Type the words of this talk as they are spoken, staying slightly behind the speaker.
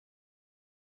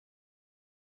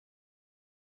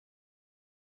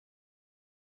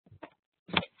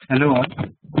Hello all,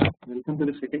 welcome to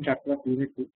the second chapter of Unit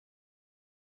 2.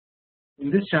 In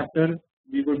this chapter,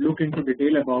 we would look into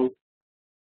detail about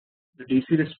the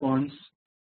DC response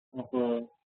of an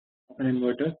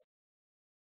inverter.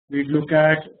 We'd look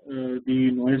at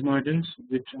the noise margins,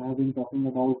 which I have been talking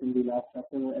about in the last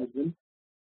chapter as well.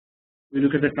 We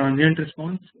look at the transient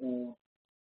response,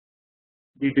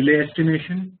 the delay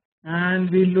estimation, and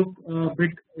we look a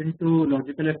bit into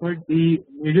logical effort. The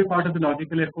major part of the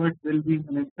logical effort will be in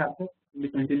the next chapter, in the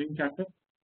continuing chapter.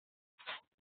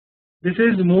 This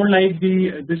is more like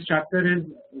this chapter is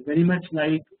very much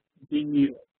like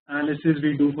the analysis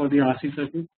we do for the RC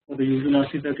circuit, for the usual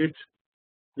RC circuits.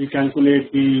 We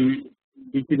calculate the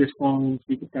DC response,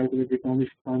 we calculate the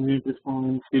transient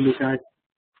response, we look at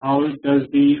how does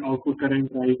the output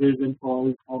current rises and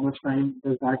falls, how much time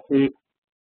does that take.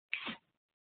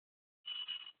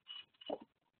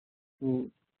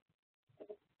 So,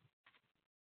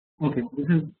 okay, this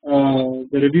is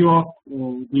the review of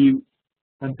the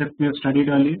concept we have studied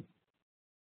earlier.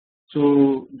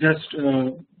 So just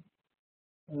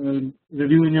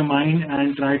review in your mind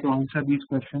and try to answer these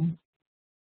questions.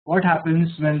 What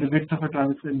happens when the width of a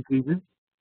transistor increases?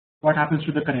 What happens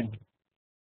to the current?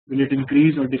 Will it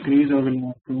increase or decrease or will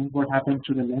not change? What happens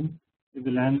to the length? If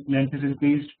the length is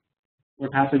increased,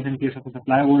 what happens in case of a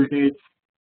supply voltage?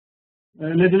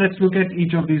 Let's look at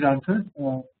each of these answers.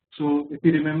 So if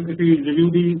we review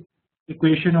the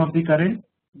equation of the current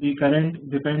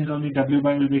depends on the W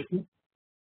by L ratio.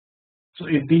 So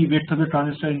if the width of the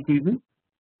transistor increases,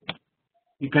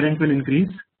 the current will increase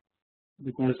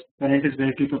because current is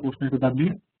directly proportional to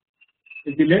W.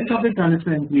 If the length of the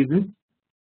transistor increases,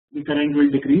 the current will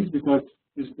decrease because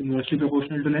it is inversely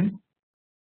proportional to length.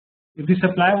 If the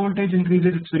supply voltage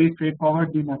increases, it's very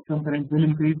straightforward. The maximum current will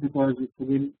increase because it's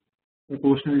again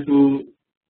proportional to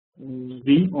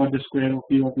V or the square of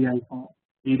V of the alpha,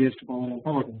 e raised to power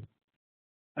alpha, whatever.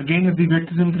 Again, if the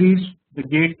width is increased, the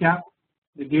gate cap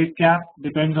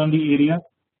depends on the area.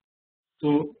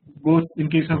 So both in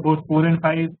case of both 4 and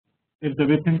 5, if the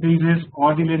width increases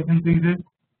or the length increases,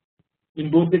 in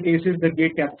both the cases the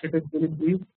gate capacitance will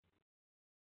increase.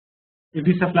 If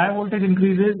the supply voltage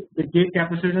increases, the gate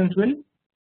capacitance will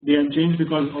be unchanged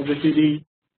because obviously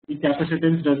the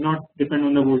capacitance does not depend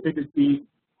on the voltage.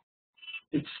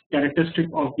 It's characteristic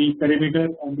of the perimeter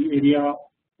and the area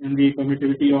and the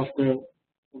permittivity of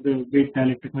the gate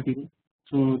dielectric material.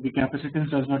 So the capacitance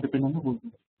does not depend on the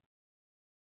voltage.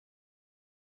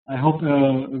 I hope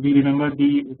we remember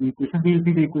the equation. We will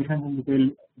see the equation in detail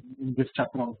in this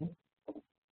chapter also.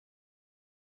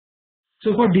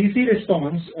 So for DC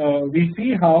response, we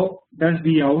see how does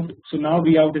V out. So now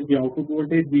V out is the output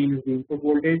voltage, V in is the input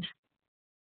voltage.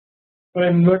 For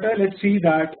an inverter, let's see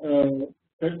that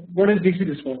what is DC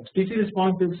response. DC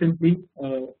response is simply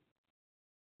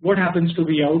what happens to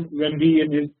V out when V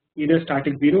in is either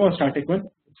static 0 or static 1.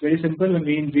 It's very simple. When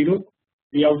V in 0,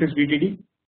 V out is VDD.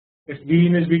 If V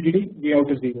in is VDD, V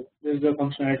out is 0. This is the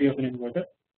functionality of an inverter.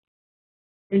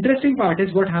 Interesting part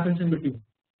is what happens in between.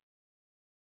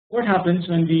 What happens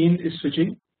when V in is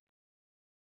switching?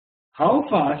 How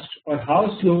fast or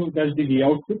how slow does the V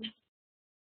out switch?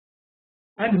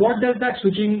 And what does that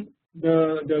switching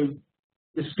the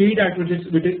speed at which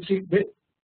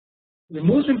the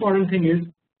most important thing is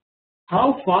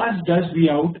how fast does V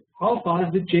out, how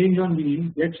fast the change on V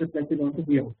in gets reflected onto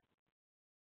V out.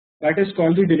 That is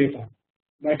called the delay part.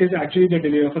 That is actually the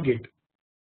delay of a gate.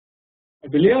 A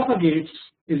delay of a gate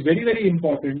is very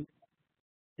important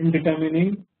in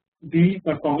determining the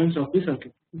performance of the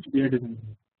circuit which we are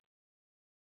designing.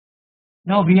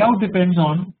 Now V out depends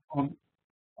on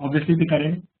obviously the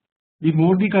current. The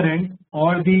more the current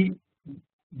or the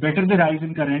better the rise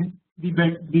in current,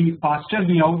 the faster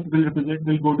V out will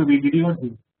go to VDD or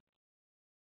V.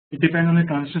 It depends on the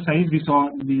transistor size. We saw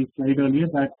in the slide earlier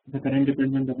that the current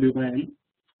depends on W by L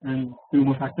and few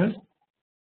more factors.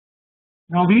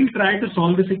 Now we will try to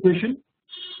solve this equation.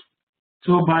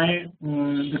 So by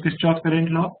the Kirchhoff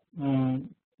current law,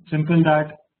 simple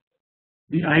that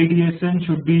the IDSN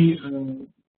should be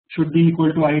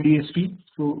equal to IDSP.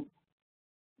 So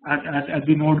as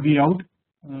we note V out,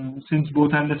 since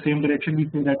both are in the same direction, we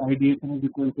say that IDSN is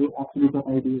equal to absolute of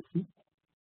IDSP.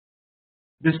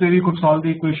 This way we could solve the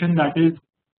equation, that is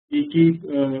we keep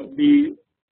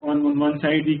on one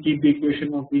side we keep the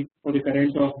equation of for the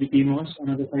current of the PMOS, on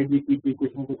the other side we keep the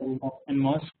equation of the current of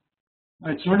NMOS.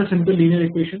 It's not a simple linear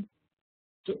equation,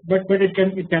 so, but it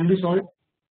can be solved.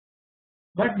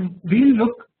 But we'll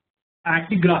look at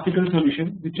the graphical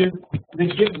solution, which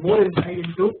gives more insight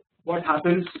into what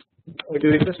happens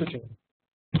during the switching.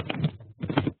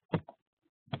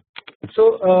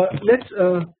 So let's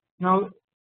now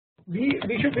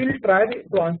we'll try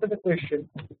to answer the question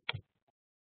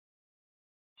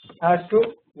as to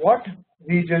what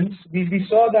regions we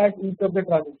saw that each of the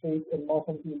transistors NMOS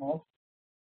and PMOS,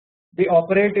 they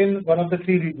operate in one of the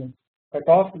three regions: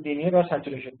 cutoff, linear, or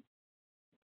saturation.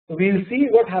 So we will see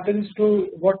what happens to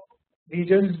what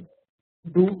regions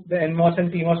do the NMOS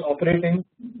and PMOS operate in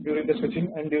during the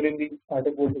switching and during the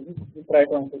startup voltages. We try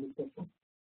to answer this question.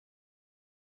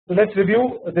 So let's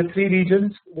review the three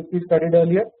regions which we studied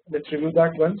earlier. Let's review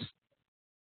that once.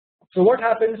 So what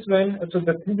happens when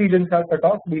the three regions are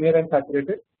cutoff, linear, and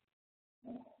saturated?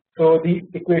 So the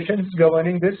equations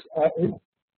governing this is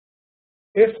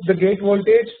if the gate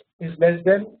voltage is less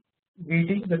than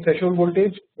VT, the threshold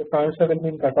voltage, the transistor will be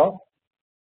in cutoff.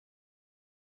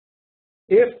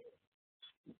 If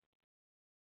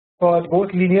for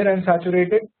both linear and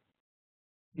saturated,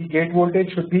 the gate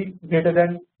voltage should be greater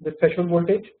than the threshold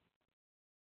voltage.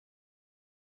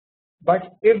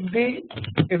 But if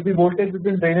the voltage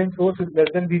between drain and source is less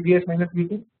than VGS minus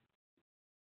VT,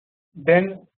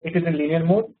 then it is in linear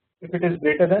mode. If it is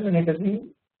greater than, then it is in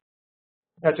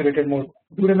saturated mode.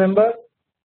 Do remember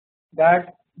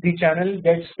that the channel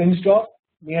gets pinched off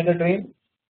near the drain,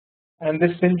 and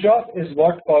this pinch off is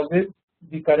what causes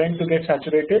the current to get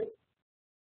saturated.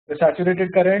 The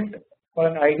saturated current for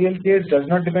an ideal case does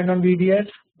not depend on VDS,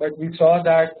 but we saw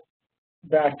that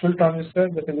the actual transistor,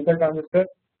 the physical transistor,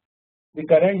 the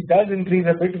current does increase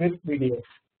a bit with VDS.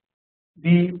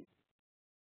 The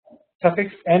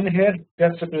suffix N here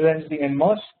just represents the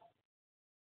NMOS.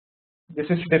 This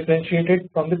is differentiated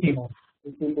from the PMOS,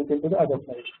 which we will look into the other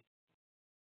slide.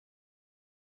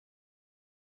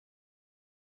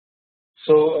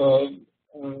 So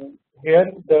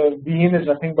here the Vin is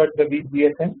nothing but the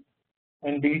VDSN,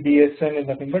 and VDSN is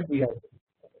nothing but VI.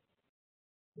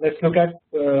 Let's look at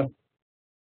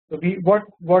what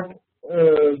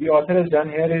the author has done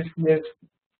here is he has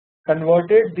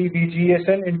converted the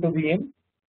VGSN into Vin,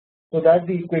 so that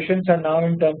the equations are now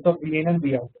in terms of Vin and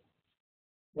Vout.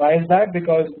 Why is that?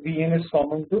 Because Vin is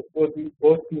common to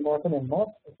both PMOS and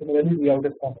NMOS. Similarly, Vout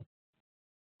is common.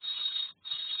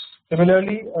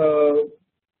 Similarly,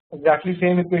 exactly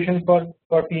same equation for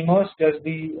PMOS, just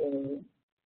the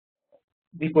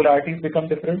polarities become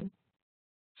different.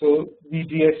 So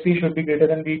VGSC should be greater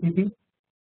than VTP.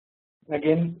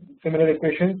 Again, similar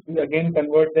equations. We again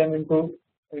convert them into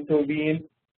Vin.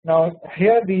 Now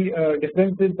here the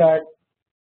difference is that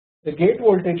the gate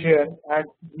voltage here at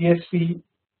VSC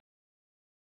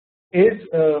is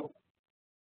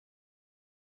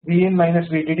Vin minus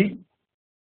VDD.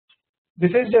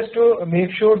 This is just to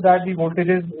make sure that the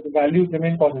voltages values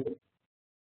remain positive.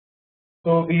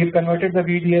 So we have converted the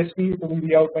VDSP to be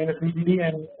Vout minus VDD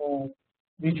and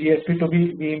VGSP to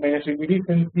be Vin minus VDD,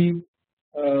 since the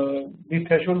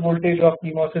threshold voltage of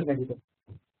PMOS is negative.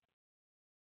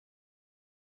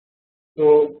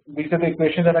 So these are the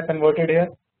equations that are converted here.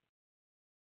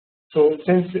 So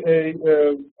since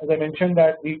as I mentioned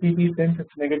that VTP, since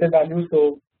it's negative value,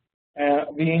 so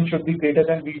Vin should be greater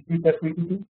than VT plus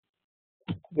VTP.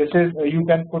 This is you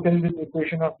can put in this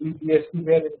equation of VGSP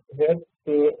here.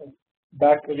 So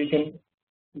back we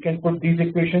can put these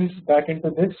equations back into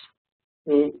this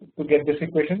to get this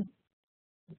equation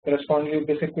corresponding with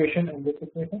this equation and this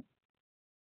equation.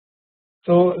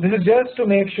 So this is just to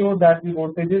make sure that the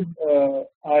voltages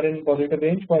are in positive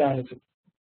range for analysis.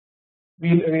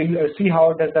 We'll see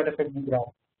how does that affect the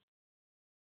graph.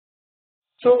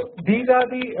 So these are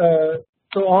the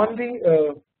so on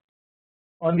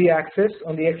the axis,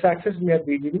 on the x-axis we have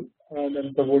VDD and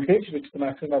then the voltage, which the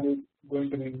maximum value is going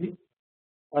to be V.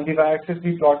 On the y-axis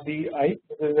we plot the I.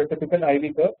 This is a typical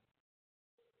IV curve.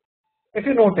 If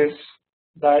you notice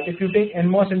that if you take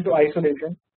NMOS into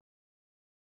isolation,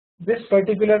 this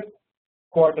particular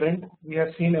quadrant we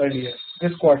have seen earlier.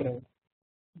 This quadrant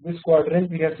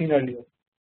we have seen earlier.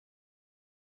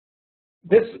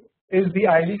 This is the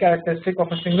IV characteristic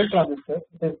of a single transistor.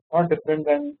 It is not different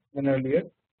than earlier.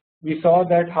 We saw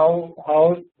that how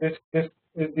this is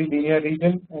the linear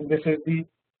region and this is the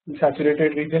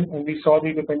saturated region, and we saw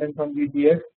the dependence on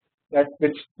VGS, that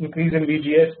which increase in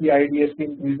VGS, the IDSP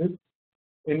increases.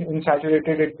 In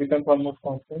saturated it becomes almost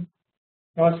constant.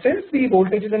 Now since the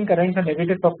voltages and currents are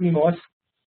negative for PMOS,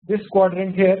 this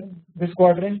quadrant here, this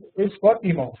quadrant is for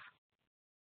PMOS.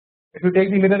 If you take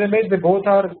the mirror image,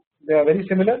 they are very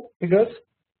similar figures.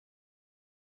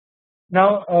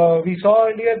 Now we saw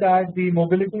earlier that the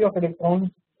mobility of electrons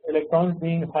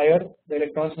being higher, the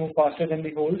electrons move faster than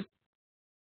the holes.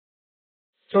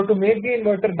 So to make the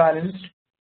inverter balanced,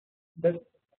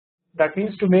 that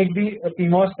means to make the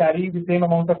PMOS carry the same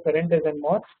amount of current as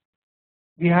NMOS,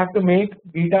 we have to make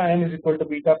beta n is equal to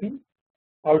beta p.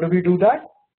 How do we do that?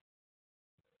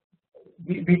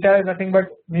 Beta is nothing but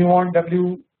mu on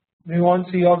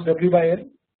C of W by L.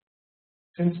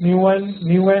 Since mu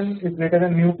n is greater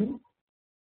than mu p,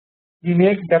 we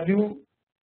make W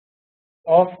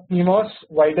of PMOS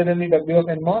wider than the W of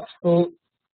NMOS. So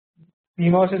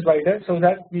PMOS is wider, so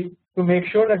that to make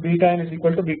sure that beta n is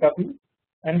equal to beta p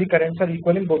and the currents are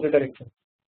equal in both the directions.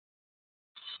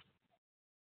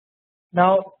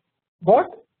 Now what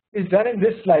is done in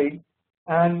this slide,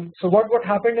 and so what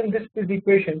happened in this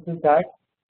equation is that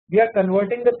we are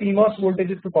converting the PMOS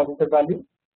voltages to positive value.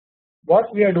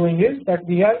 What we are doing is that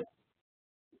we are,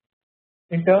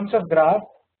 in terms of graph,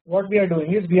 what we are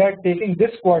doing is we are taking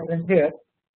this quadrant here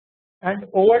and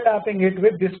overlapping it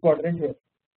with this quadrant here.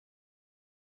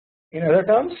 In other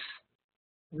terms,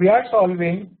 we are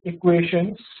solving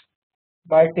equations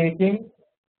by taking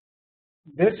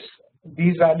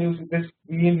these values, this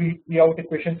V in V out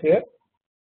equations here,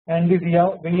 and the V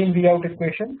in V out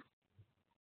equation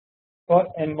for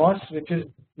NMOS, which is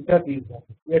these.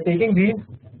 We are taking these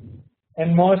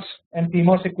NMOS and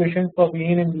PMOS equations for V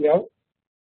in and V out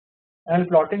and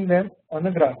plotting them on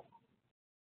a graph,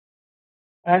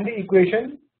 and the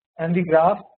equation and the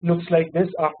graph looks like this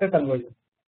after conversion.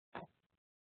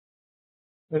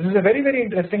 This is a very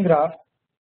interesting graph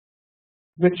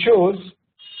which shows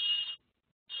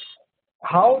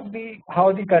how the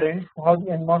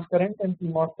NMOS current and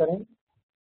PMOS current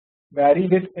vary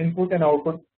with input and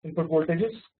output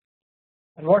voltages,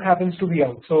 and what happens to the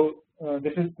out. So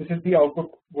this is the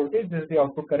output voltage, this is the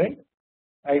output current,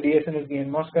 IDSN is the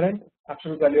NMOS current,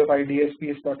 absolute value of IDSP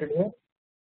is plotted here.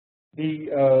 The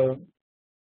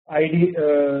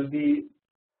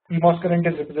PMOS current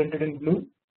is represented in blue,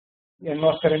 the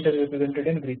NMOS current is represented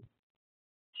in green.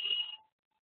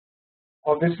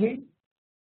 Obviously,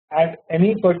 at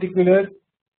any particular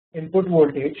input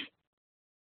voltage,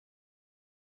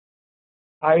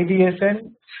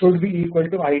 IDSN should be equal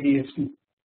to IDSP.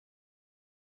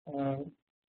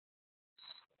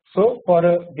 So for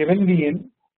a given V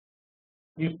in,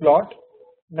 we plot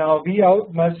now V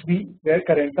out must be where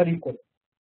currents are equal,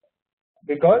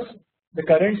 because the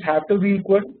currents have to be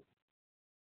equal,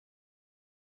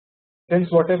 since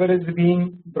whatever is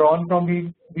being drawn from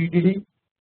the VDD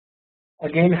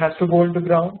again has to go into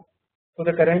ground. So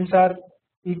the currents are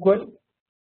equal,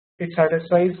 it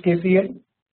satisfies KCL.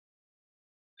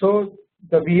 So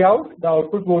the V out, the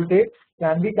output voltage,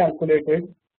 can be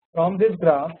calculated from this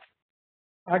graph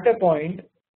at a point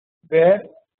where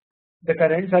the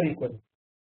currents are equal.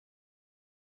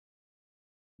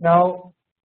 Now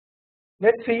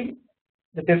let's see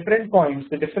the different points,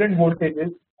 the different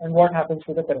voltages, and what happens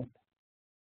to the current.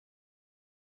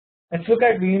 Let's look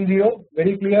at V in 0.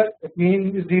 Very clear. If V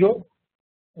in is 0,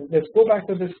 let's go back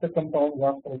to the compound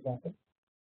graph, for example.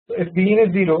 So if V in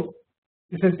is 0,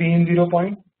 this is V in 0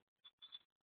 point,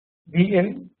 V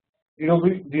in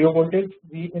 0 voltage,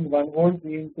 V in 1 volt,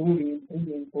 V in 2, V in 3,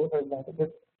 V in 4, for example.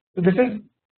 So this is,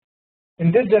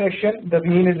 in this direction the V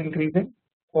in is increasing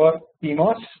for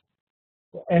PMOS,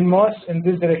 NMOS in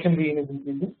this direction V in is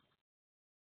increasing.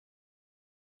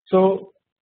 So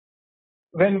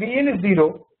when V in is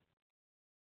 0,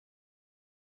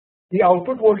 the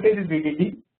output voltage is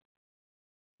VDD,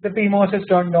 the PMOS is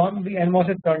turned on, the NMOS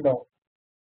is turned off.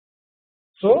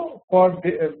 So for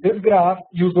this graph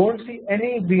you don't see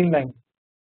any green line,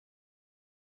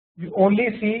 you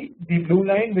only see the blue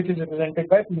line, which is represented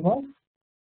by PMOS.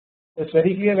 It's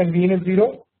very clear, when V in is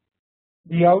 0,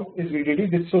 V out is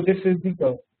VDD. So this is the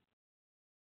curve.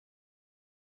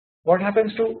 What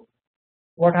happens to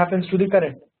the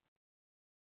current?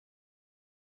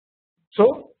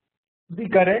 So the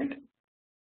current,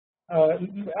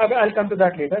 I'll come to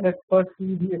that later. Let's first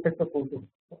see the effect of voltage.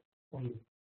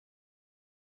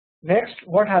 Next,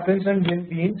 what happens when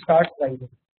V in starts rising?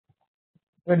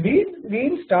 When V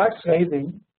in starts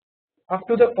rising up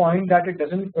to the point that it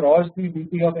doesn't cross the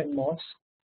VP of NMOS,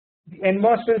 the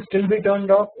NMOS will still be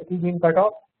turned off, it will be cut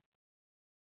off,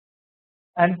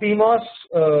 and PMOS,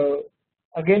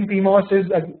 again PMOS is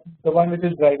the one which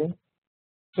is driving.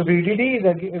 So VDD is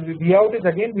again, V out is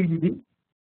again VDD,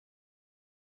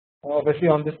 obviously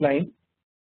on this line,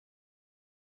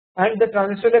 and the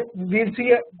transistor, we'll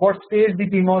see what stage the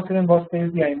PMOS is and what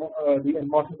stage the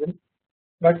NMOS is in.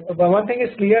 But one thing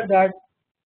is clear, that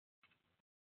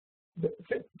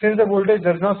since the voltage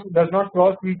does not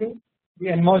cross VT, the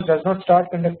NMOS does not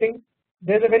start conducting.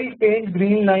 There is a very faint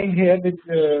green line here which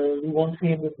we won't see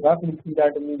in this graph. We will see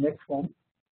that in the next form.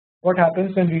 What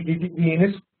happens when V in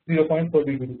is 0.4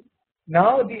 VDD?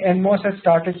 Now the NMOS has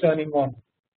started turning on.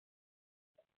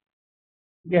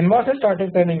 The NMOS has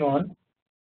started turning on.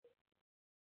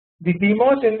 the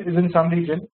PMOS is in some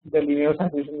region, the linear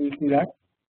saturation, we see that,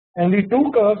 and the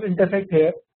two curves intersect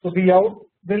here. So Vout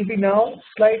will be now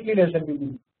slightly less than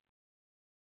VDD.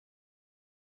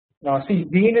 Now see,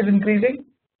 Vin is increasing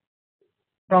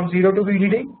from 0 to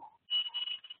VDD.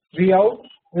 Vout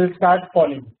will start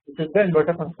falling, which is the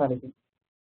inverter functionality.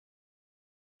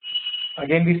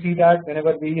 Again, we see that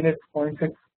whenever Vin is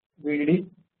 0.6 VDD.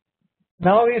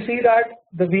 Now we see that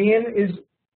the Vin is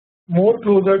more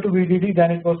closer to VDD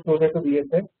than it was closer to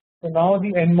VSS. So now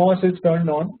the NMOS is turned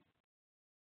on.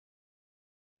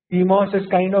 PMOS is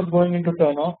kind of going into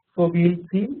turn off. So we will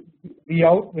see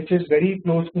Vout which is very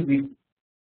close to V.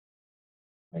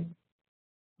 Right.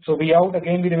 So Vout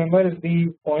again we remember is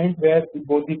the point where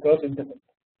both the curves intersect.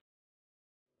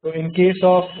 So in case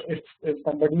of if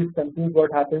somebody is confused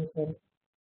what happens when,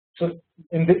 so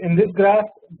in this graph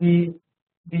the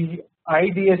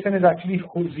IDSN is actually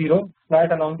 0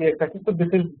 flat along the x-axis. So this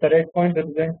is the red point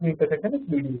represents the intersection is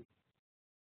VDD.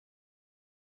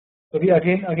 So we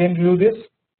again view this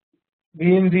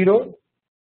Vin 0,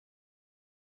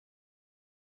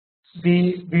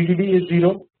 the VDD is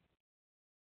 0,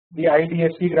 the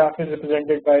IDSP graph is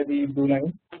represented by the blue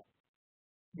line.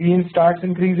 Vin starts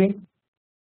increasing,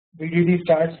 VDD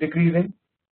starts decreasing,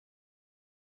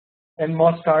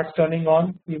 NMOS starts turning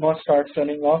on, PMOS starts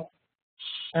turning off,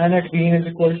 and at Vin is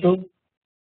equal to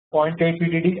 0.8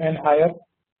 VDD and higher,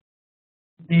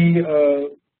 the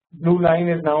blue line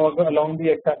is now along the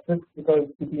x-axis because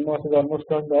the PMOS is almost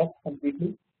turned off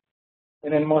completely,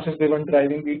 and NMOS is the one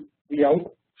driving the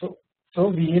out. So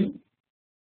Vin,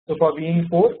 so for Vin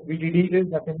 4 VDD is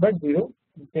nothing but 0.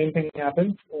 The same thing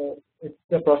happens.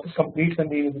 The process completes when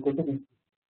Vin is equal to VDD.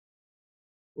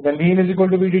 When Vin is equal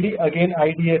to VDD, again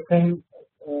IDSN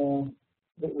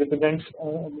represents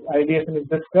IDSN is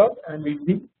this curve, and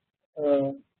VDD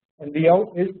and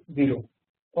Vout is 0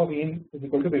 for Vin is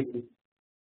equal to VDD.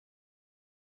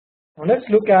 Now let's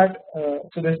look at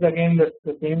so this is again the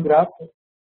same graph,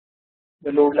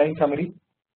 the load line summary.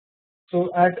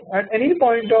 So at any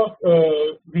point of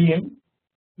Vn,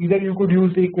 either you could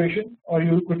use the equation or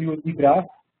you could use the graph.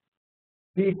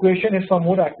 The equation is for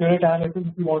more accurate analysis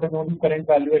if you want to know the current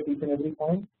value at each and every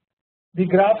point. The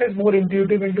graph is more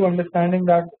intuitive into understanding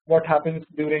that what happens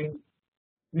during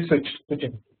the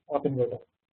switching of inverter.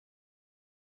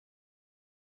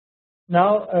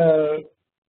 Now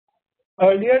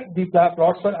earlier the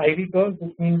plots were IV curves,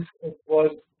 which means it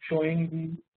was showing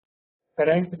the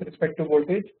current with respect to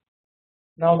voltage.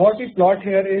 Now what we plot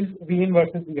here is Vin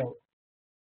versus Vout.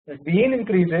 If Vin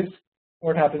increases,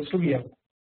 what happens to Vout?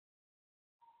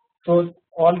 So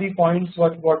all the points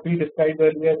what we described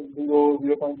earlier 0,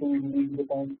 0.2 VDD,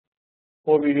 0.4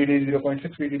 VDD,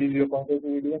 0.6 VDD, 0.8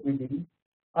 VDD and VDD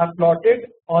are plotted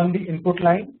on the input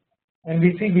line, and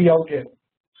we see Vout here.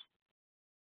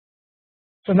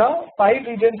 So now 5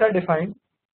 regions are defined: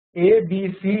 A,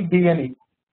 B, C, D and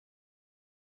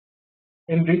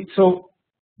E. So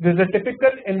this is a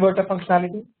typical inverter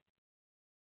functionality.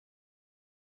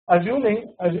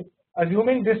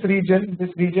 Assuming this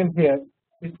region here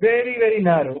is very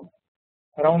narrow,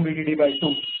 around VDD by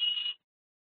 2.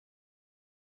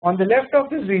 On the left of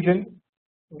this region,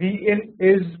 Vin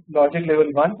is logic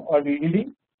level 1 or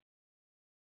VDD,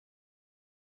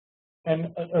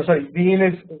 and Vin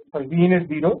is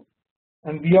 0,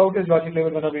 and Vout is logic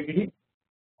level 1 or VDD,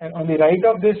 and on the right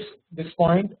of this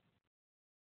point,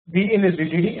 Vin is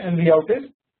VDD and Vout is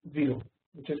 0,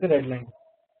 which is the red line.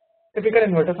 Typical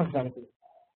inverter functionality.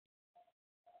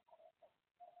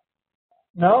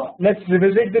 Now let's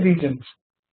revisit the regions.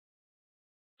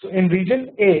 So in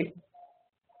region A,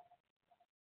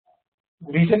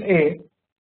 Vin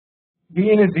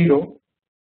is 0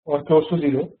 or close to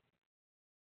 0.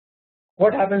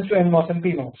 What happens to NMOS and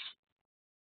PMOS?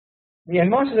 The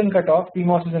NMOS is in cutoff,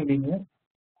 PMOS is in linear.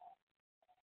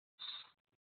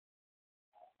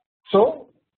 So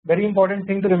very important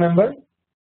thing to remember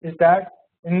is that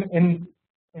in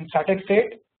static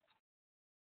state,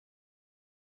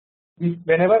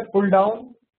 whenever pull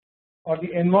down or the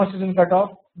NMOS is in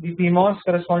cutoff, the PMOS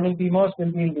corresponding PMOS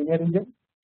will be in linear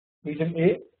region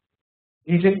A.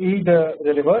 Region E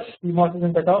the reverse, PMOS is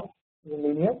in cutoff, is in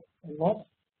linear NMOS.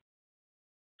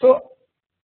 So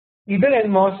either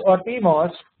NMOS or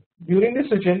PMOS during the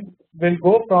switching will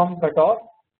go from cutoff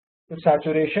to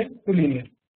saturation to linear.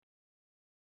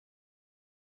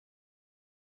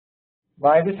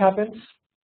 Why this happens?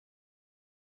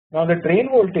 Now the drain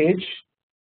voltage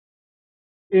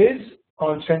is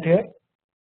constant here.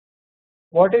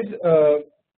 What is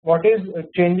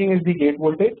changing is the gate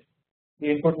voltage, the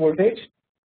input voltage.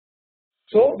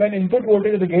 So when input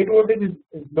voltage or the gate voltage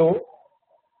is low,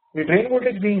 The drain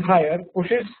voltage being higher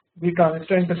pushes the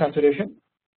transistor into saturation,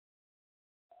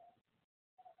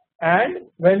 and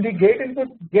when the gate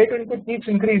input keeps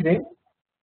increasing,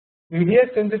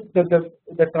 VDS, since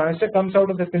the transistor comes out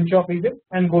of the pinch off region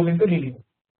and goes into linear.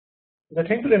 The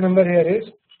thing to remember here is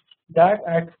that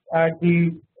at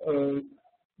the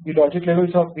logic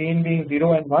levels of Vin being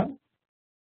 0 and 1,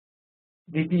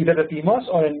 either the PMOS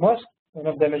or NMOS, one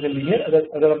of them is in linear,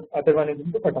 other one is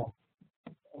into cutoff.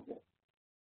 Okay.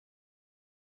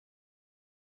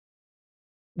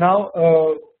 Now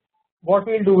what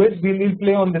we'll do is we'll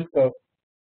play on this curve.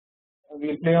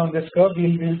 We'll see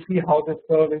how this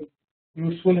curve is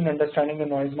useful in understanding the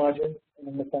noise margin and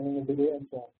understanding the delay and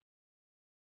so on.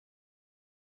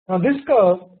 Now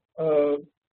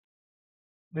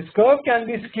this curve can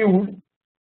be skewed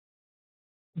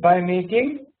by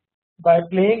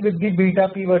playing with the beta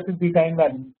p versus beta n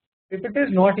value. If it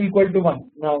is not equal to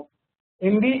 1, now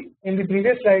in the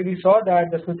previous slide we saw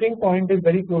that the switching point is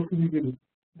very close to VDD.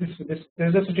 This is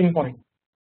the switching point,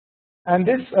 and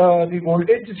this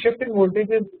the shift in voltage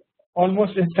is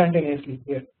almost instantaneously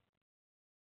here.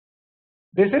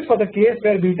 This is for the case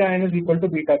where beta n is equal to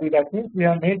beta p. That means we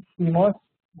have made CMOS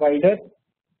wider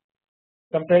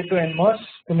compared to NMOS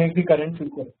to make the current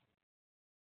equal.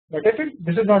 But if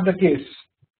this is not the case,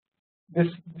 this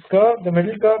curve, the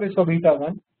middle curve, is for beta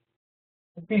 1.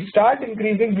 If we start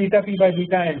increasing beta p by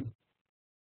beta n,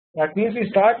 that means we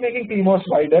start making PMOS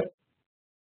wider,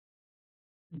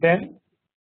 then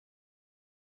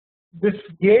this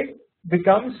gate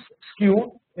becomes skewed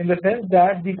in the sense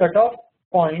that the cutoff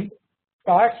point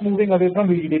starts moving away from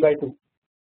VDD by 2.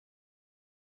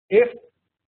 If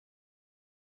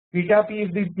beta p,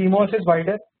 if the PMOS is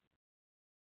wider,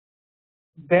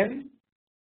 then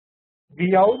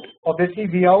Vout, obviously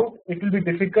Vout, it will be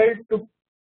difficult to,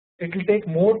 it will take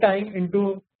more time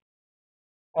into,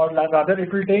 or rather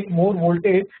it will take more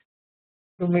voltage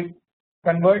to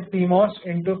convert PMOS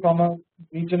into from a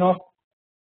region of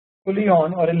fully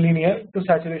on or in linear to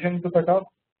saturation to cutoff.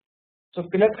 So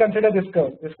let's consider this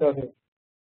curve here.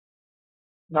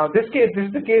 Now this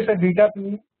is the case at beta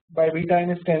p by beta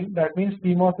n is 10. That means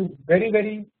PMOS is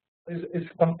very is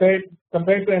compared to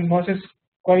NMOS is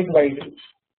quite wide,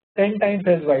 10 times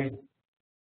as wide.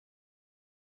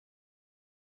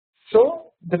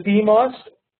 So the PMOS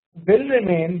will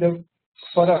remain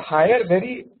for a higher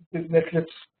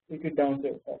let's take it down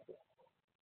there.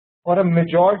 For a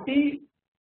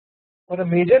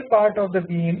major part of the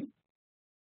Vin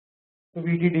to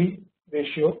VDD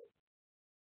ratio,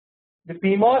 the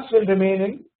PMOS will remain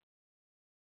in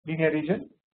linear region,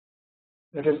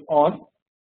 that is on,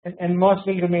 and NMOS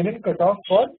will remain in cutoff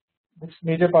for this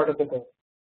major part of the curve.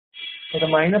 For the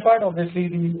minor part, obviously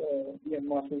the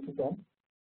NMOS will sit on.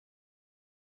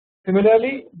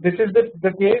 Similarly, this is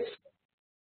the case.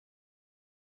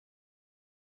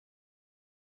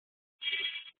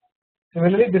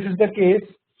 Similarly, this is the case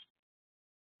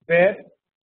where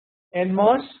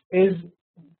NMOS is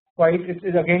it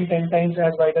is again 10 times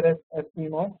as wider as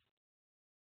PMOS,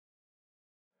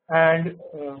 and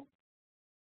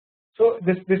so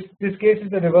this case is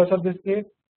the reverse of this case,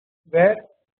 where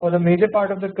for the major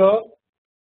part of the curve,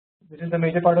 this is the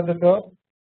major part of the curve,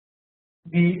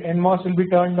 the NMOS will be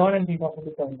turned on and PMOS will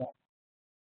be turned on.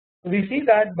 So we see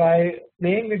that by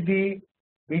playing with the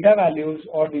beta values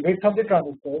or the width of the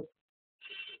transistor,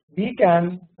 we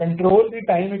can control the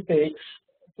time it takes.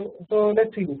 So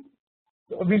let's see this.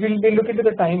 So we will look into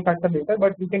the time factor later,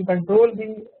 but we can control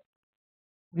the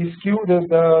skew,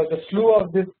 the slew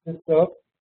of this curve,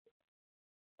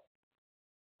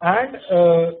 and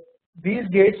these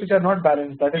gates which are not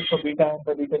balanced, that is for beta and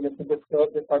for beta, this curve,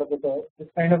 this part of the curve, this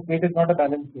kind of gate is not a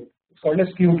balanced gate. It's called a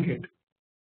skewed gate.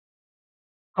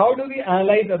 How do we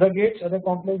analyze other gates, other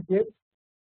complex gates?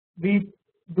 We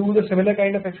do the similar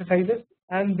kind of exercises,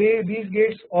 and these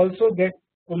gates also get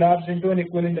collapsed into an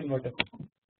equivalent inverter.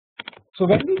 So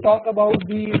when we talk about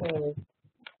the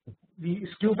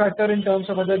skew factor in terms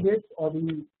of other gates, or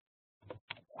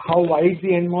how wide the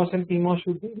NMOS and PMOS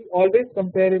should be, we always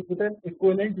compare it with an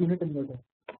equivalent unit inverter.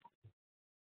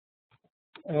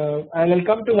 And I'll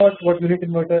come to what unit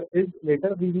inverter is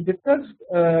later. We discussed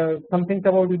some things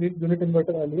about unit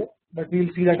inverter earlier, but we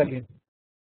will see that again.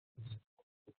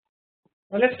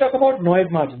 Now let's talk about noise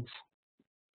margins.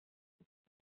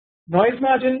 Noise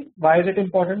margin, why is it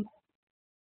important?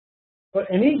 For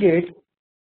any gate,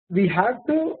 we have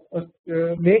to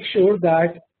make sure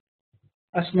that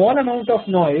a small amount of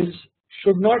noise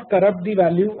should not corrupt the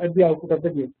value at the output of the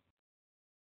gate.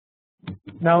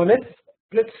 Now let's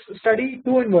study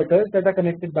two inverters that are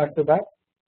connected back to back.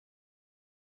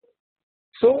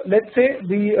 So let's say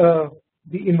the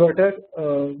the inverter,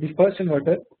 the first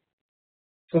inverter.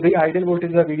 So the ideal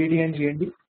voltage are VDD and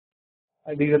GND.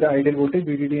 These are the ideal voltage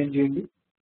VDD and GND.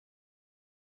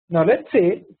 Now let's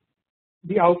say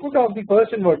the output of the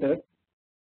first inverter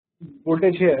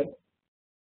voltage here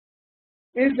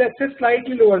is, let's say,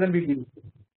 slightly lower than VDD.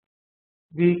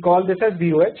 We call this as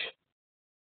VOH.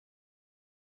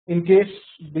 In case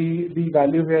the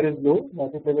value here is low,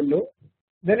 logic level low,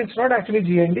 then it's not actually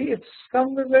GND, it's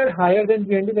somewhere higher than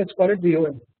GND. Let's call it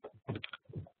VOM.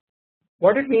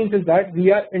 What it means is that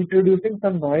we are introducing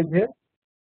some noise here,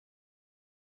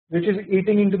 which is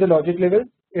eating into the logic level.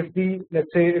 If the,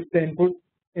 let's say, if the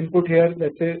input here,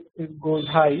 let's say, it goes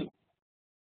high,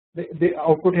 the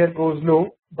output here goes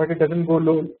low, but it doesn't go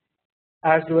low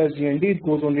as low as GND. It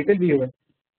goes only till VOM.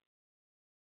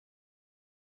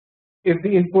 If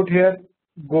the input here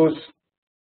goes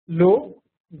low,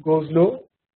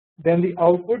 then the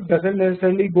output doesn't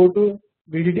necessarily go to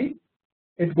VDD,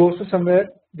 it goes to somewhere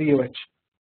VOH.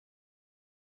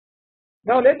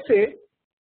 Now let's say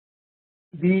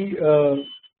we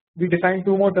define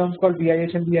two more terms called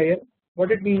VIH and VIL.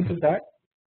 What it means is that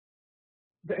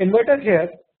the inverter here,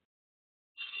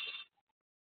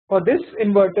 for this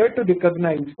inverter to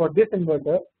recognize, for this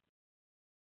inverter,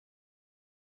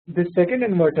 this second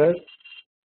inverter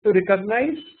to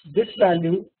recognize this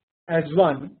value as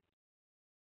 1,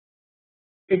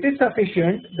 it is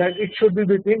sufficient that it should be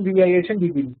between VIH and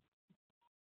VDD.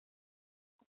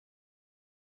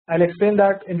 I'll explain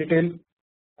that in detail.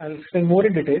 I'll explain more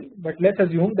in detail, but let's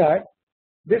assume that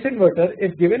this inverter,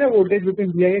 if given a voltage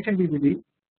between VIH and VDD,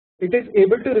 it is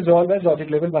able to resolve as logic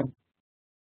level 1.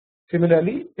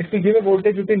 Similarly, if we give a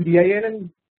voltage between VIN and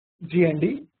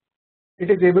GND, it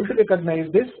is able to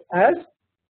recognize this as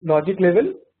logic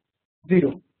level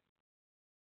 0.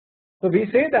 So we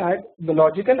say that the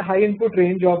logical high input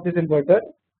range of this inverter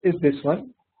is this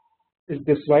one, is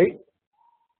this wide.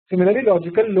 Similarly,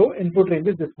 logical low input range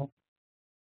is this one.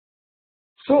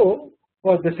 So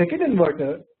for the second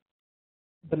inverter,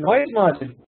 the noise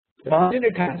margin, the margin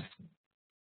it has,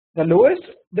 the lowest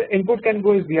the input can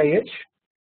go is VIH,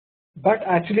 but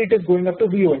actually it is going up to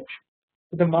VOH.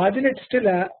 So the margin it still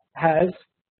has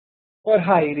for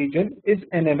high region is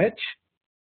NMH,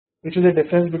 which is the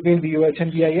difference between VOH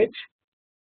and VIH.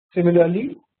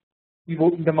 Similarly,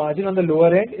 the margin on the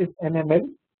lower end is NML,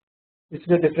 which is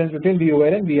the difference between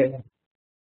VOL and VIN.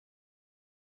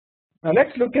 Now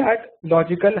let's look at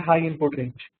logical high input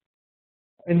range.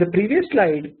 In the previous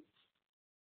slide,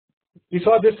 we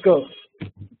saw this curve.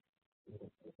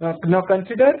 Now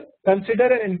consider an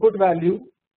input value,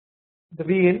 the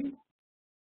Vin,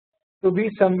 to be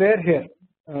somewhere here,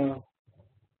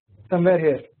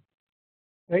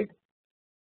 right?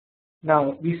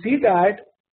 Now we see that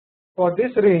for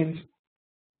this range,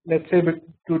 let's say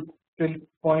till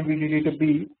point VDD to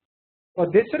B, for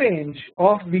this range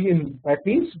of Vin, that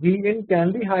means Vin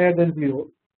can be higher than 0,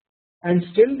 and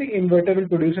still the inverter will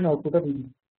produce an output of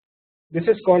Vin. This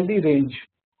is called the range.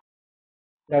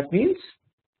 That means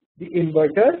the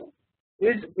inverter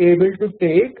is able to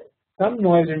take some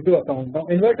noise into account. Now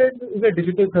inverter is a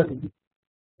digital circuit.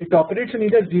 It operates in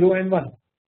either 0 and 1.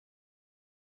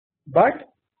 But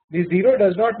the 0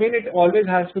 does not mean it always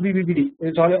has to be VDD.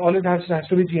 It always has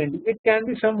to be GND. It can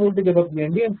be some voltage above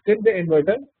GND, and still the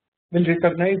inverter will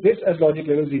recognize this as logic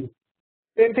level 0.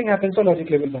 Same thing happens for logic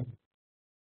level 1.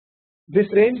 This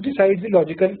range decides the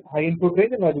logical high input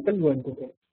range and logical low input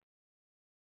range.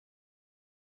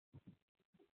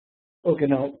 Okay,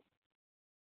 now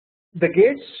the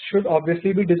gates should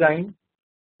obviously be designed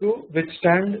to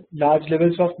withstand large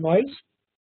levels of noise.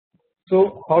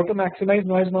 So how to maximize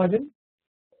noise margin?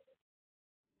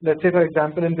 Let's say, for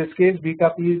example, in this case, beta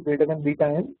P is greater than beta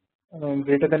N,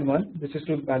 greater than 1. This is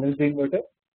to balance the inverter.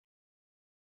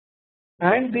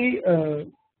 And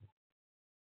the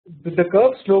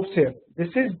curve slopes here.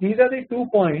 These are the 2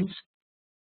 points.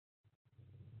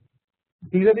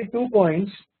 These are the 2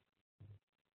 points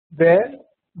where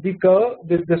the curve,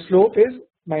 the slope is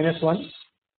 -1.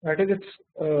 That is, its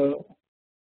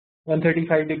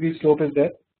 135 degree slope is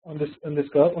there on this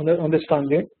curve, on this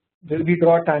tangent. We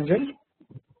draw a tangent,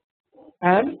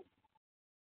 and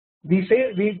we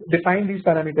define these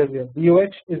parameters here.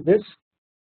 VOH is this,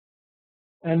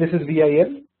 and this is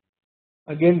VIL.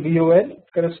 Again, VOL.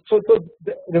 So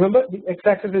remember, the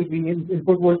x-axis is the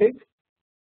input voltage,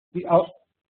 the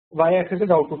y-axis is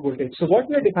output voltage. So what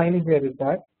we are defining here is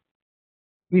that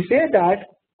we say that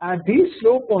at these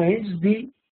slope points, the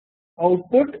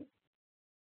output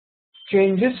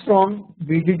changes from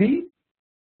VDD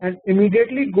and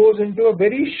immediately goes into a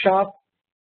very sharp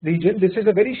region. This is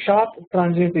a very sharp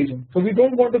transient region. So we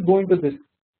don't want to go into this.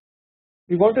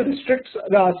 we want to restrict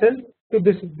ourselves to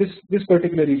this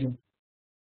particular region.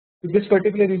 To this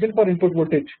particular region for input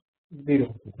voltage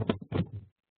 0.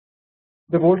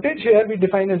 The voltage here we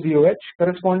define as VOH,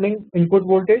 corresponding input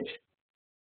voltage.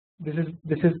 This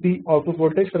is the output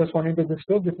voltage corresponding to this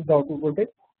slope. This is the output voltage.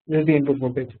 This is the input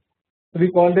voltage. So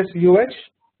we call this VOH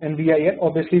and VIL.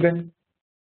 Obviously, when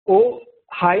O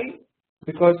high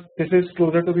because this is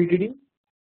closer to VDD,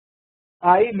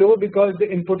 I low because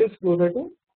the input is closer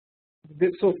to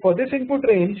this. So for this input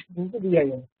range, this is the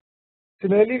VIL.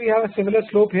 Similarly, we have a similar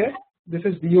slope here. This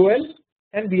is VOL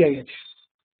and VIH.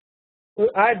 So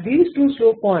at these two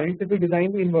slope points, if we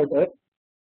design the inverter,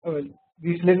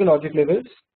 we select the logic levels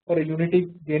for a unity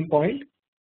gain point,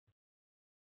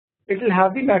 it will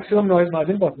have the maximum noise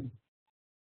margin possible.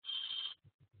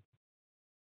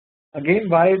 Again,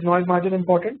 why is noise margin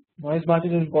important? Noise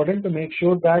margin is important to make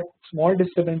sure that small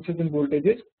disturbances in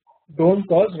voltages don't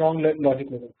cause wrong logic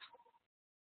levels.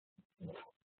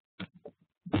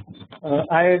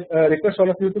 I request all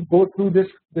of you to go through this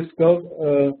curve.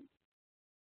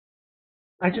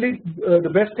 Actually, the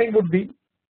best thing would be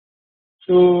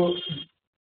to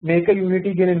make a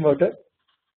unity gain inverter.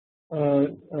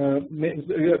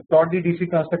 Plot the DC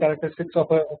transfer characteristics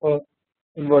of a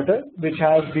inverter which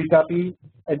has beta p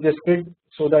adjusted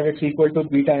so that it's equal to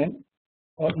beta n,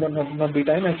 or not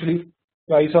beta n, actually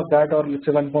twice of that, or let's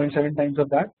say 1.7 times of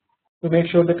that, to make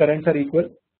sure the currents are equal.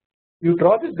 You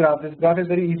draw this graph. This graph is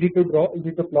very easy to draw,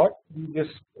 easy to plot. You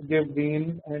just give V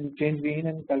in and change V in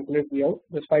and calculate V out.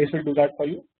 The Spice will do that for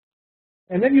you.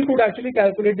 And then you could actually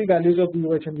calculate the values of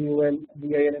VOH and VOL,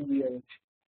 VIL and VIH.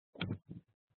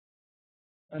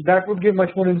 And that would give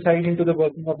much more insight into the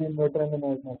working of the inverter and the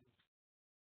noise margin.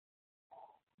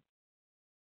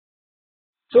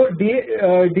 So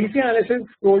DC analysis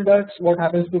told us what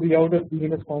happens to Vout if V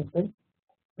in is constant.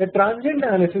 The transient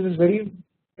analysis is very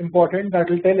important. That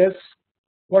will tell us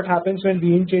what happens when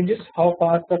V in changes, how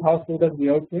fast or how slow does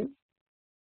Vout change.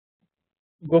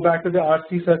 Go back to the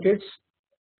RC circuits.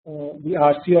 The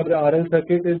RC or the RL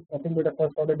circuit is nothing but a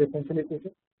first order differential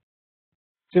equation.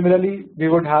 Similarly, we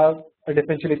would have a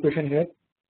differential equation here.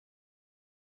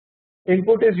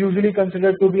 Input is usually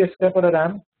considered to be a step or a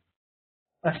ramp.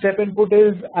 A step input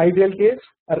is ideal case.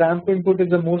 A ramp input is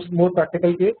the more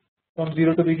practical case, from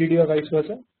 0 to VDD or vice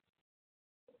versa.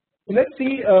 So let's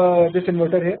see this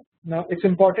inverter here. Now it's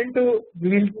important to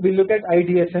we'll look at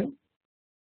IDSN.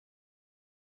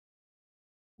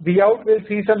 Vout will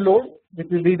see some load, which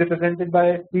will be represented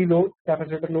by C load,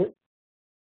 capacitor load.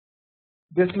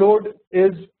 This load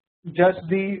is just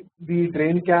the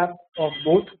drain cap of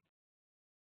both,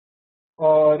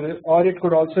 or it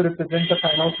could also represent the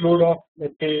fan out load of,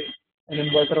 let's say, an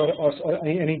inverter or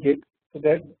any gate. So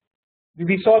that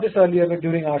we saw this earlier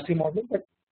during RC model, but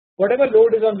whatever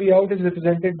load is on Vout is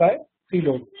represented by C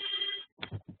load.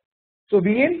 So V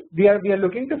in, we are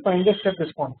looking to find the step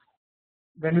response.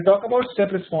 When we talk about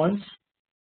step response,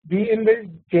 V in will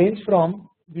change from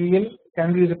V in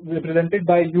can be represented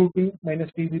by UT minus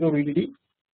T0 VDD.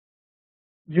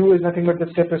 U is nothing but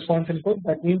the step response input.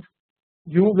 That means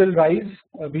U will rise,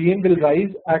 V in will rise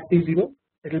at T0.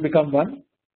 It will become 1.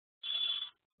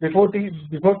 Before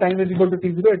time is equal to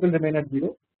T0, it will remain at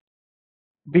 0.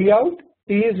 V out,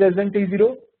 T is less than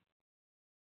T0.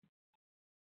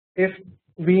 If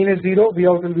V in is 0, V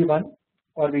out will be 1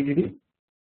 or VDD.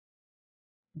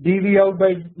 dV out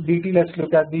by dt, let's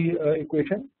look at the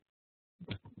equation.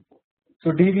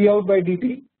 So dV out by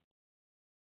dt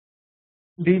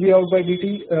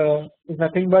is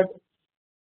nothing but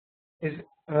is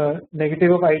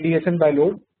negative of IDSN by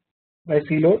load, by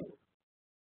C load.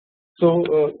 So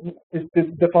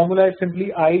the formula is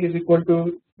simply I is equal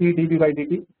to C dV by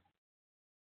dt.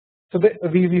 So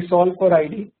we solve for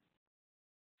ID.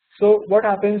 So what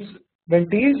happens when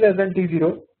T is less than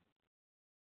T0?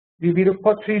 We look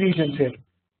for 3 regions here.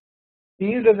 T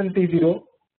is less than T0,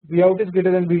 V out is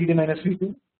greater than VDD minus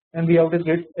V2, and V out is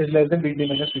less than VDD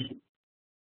minus V2.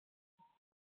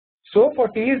 So for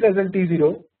T is less than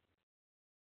T0,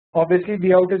 obviously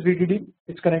V out is VDD.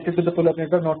 It's connected to the pull up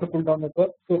network, not to pull down network.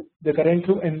 So the current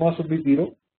through NMOS would be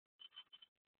 0.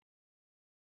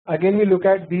 Again, we look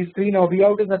at these 3. Now V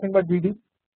out is nothing but VD.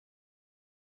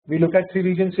 We look at 3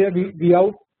 regions here. V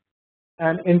out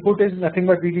and input is nothing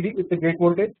but VDD. It's a gate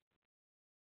voltage.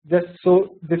 Just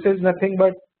so this is nothing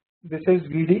but this is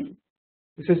VD,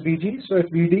 this is VG. So if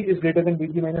VD is greater than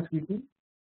VG minus VT,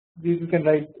 we can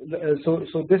write. So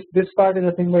this part is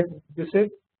nothing but this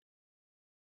is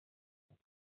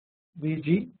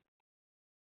VG,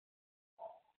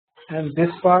 and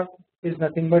this part is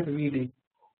nothing but VD.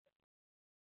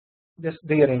 Just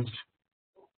rearranged.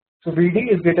 So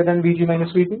VD is greater than VG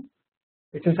minus VT.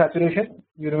 It's in saturation.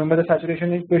 You remember the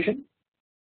saturation equation.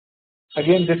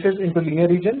 Again, this is into linear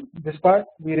region. This part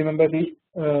we remember the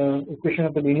equation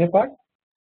of the linear part.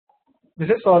 This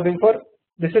is solving for,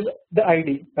 this is the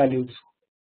ID values.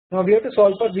 Now we have to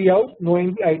solve for V out.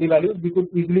 Knowing the ID values, we could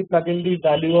easily plug in the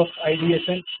value of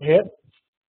IDSN here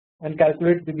and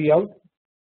calculate the V out.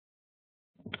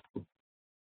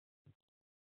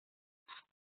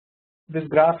 This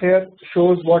graph here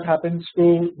shows what happens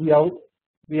to V out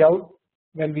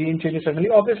when V in changes suddenly.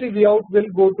 Obviously V out will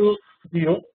go to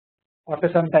 0 after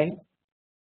some time,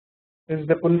 since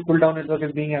the pull down network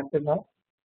is being active now.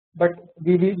 But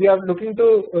we are looking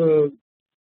to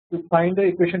find the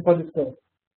equation for this curve.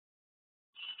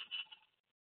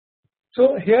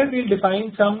 So here we will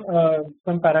define some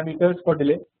parameters for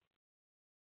delay.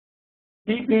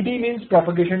 TPD means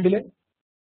propagation delay,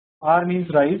 R means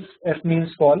rise, F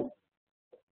means fall.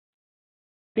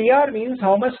 TR means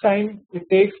how much time it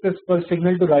takes for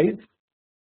signal to rise.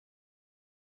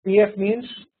 TF means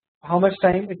how much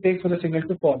time it takes for the signal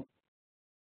to fall.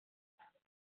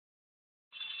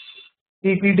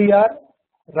 TPDR,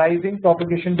 rising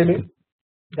propagation delay,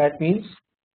 that means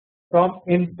from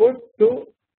input to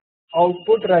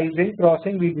output rising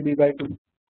crossing VDD by 2.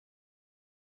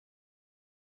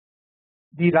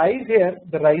 The rise here,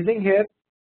 the rising here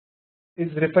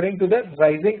is referring to the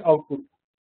rising output.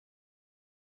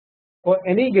 For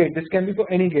any gate, this can be for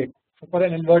any gate. So for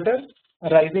an inverter, a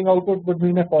rising output would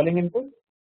mean a falling input.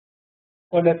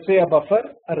 For let's say a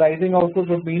buffer, a rising output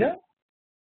would mean a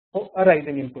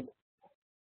rising input.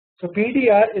 So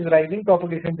PDR is rising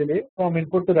propagation delay from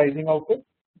input to rising output.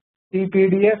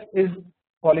 TPDF is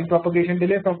falling propagation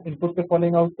delay from input to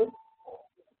falling output.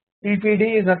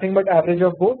 TPD is nothing but average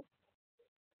of both.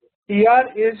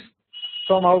 TR is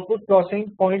from output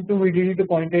crossing 0.2 VDD to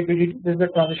 0.8 VDD. This is the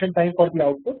transition time for the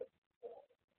output.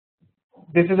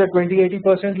 This is a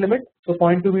 20-80% limit, so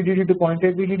 0.2 VDD to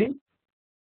 0.8 VDD.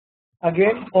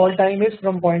 Again, fall time is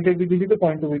from 0.8 VDD to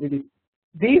 0.2 VDD.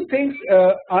 These things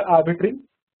are arbitrary.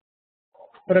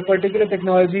 For a particular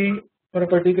technology, for a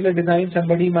particular design,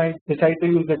 somebody might decide to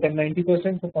use the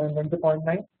 10-90%, so 0.1 to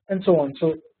 0.9, and so on.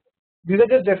 So these are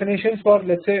just definitions for,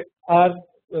 let's say,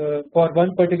 for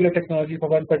one particular technology, for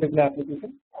one particular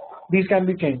application. These can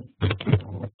be changed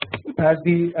as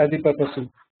the purpose is.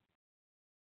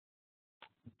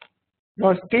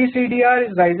 Now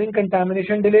TCDR is rising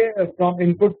contamination delay from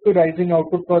input to rising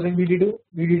output causing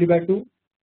VDD by 2.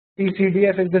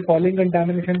 TCDF is the falling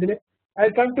contamination delay.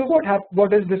 I'll come to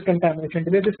what is this contamination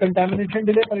delay. This contamination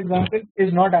delay, for example,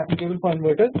 is not applicable for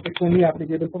inverters. It's only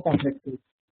applicable for complex cases.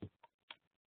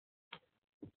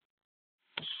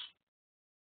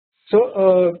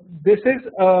 So this is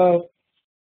a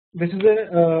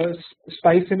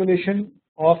SPICE simulation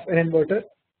of an inverter.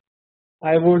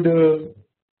 I would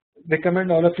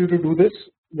recommend all of you to do this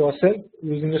yourself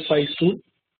using the SPICE tool.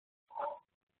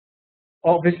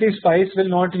 Obviously, SPICE will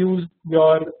not use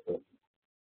your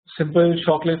simple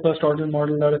Shockley first order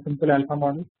model or a simple alpha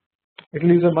model. It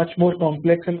will use a much more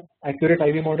complex and accurate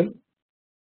IV model.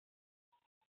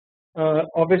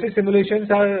 Obviously, simulations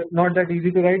are not that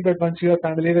easy to write, but once you are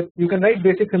familiar with, you can write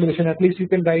basic simulation. At least you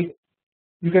can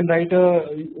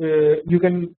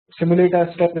simulate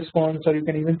a step response, or you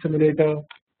can even simulate a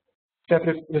step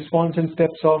response in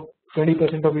steps of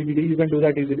 20% of VDD. You can do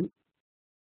that easily.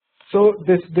 So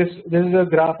this is a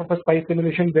graph of a SPICE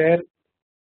simulation where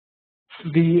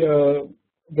the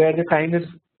time is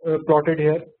plotted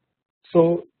here.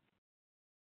 So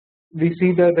we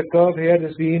see the curve here.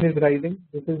 This V in is rising.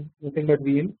 This is nothing but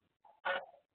V in,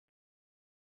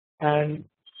 and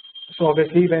so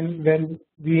obviously when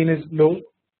V in is low,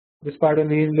 this part when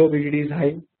V in low, VDD is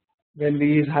high. When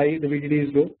V is high, the VDD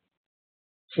is low.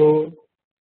 So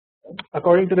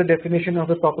according to the definition of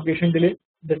the propagation delay,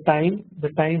 the time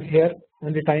here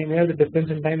and the time here, the difference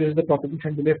in time is the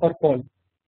propagation delay for fall.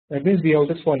 That means V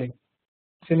out is falling.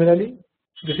 Similarly,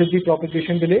 this is the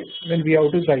propagation delay when V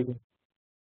out is rising.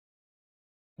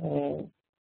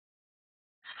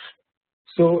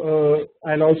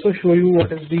 I'll also show you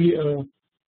what is the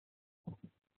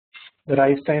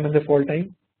rise time and the fall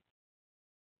time.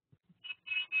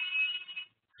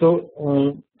 So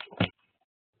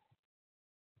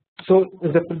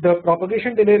the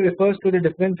propagation delay refers to the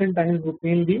difference in time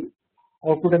between the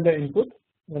output and the input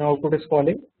when output is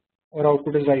falling or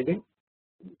output is rising.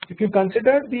 If you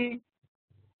consider the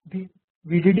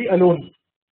VDD alone,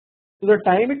 so the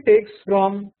time it takes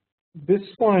from this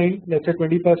point, let's say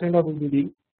 20% of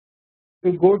VDD,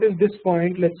 to go to this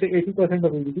point, let's say 80%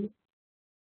 of VDD,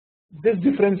 this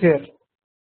difference here,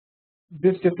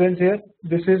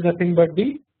 this is nothing but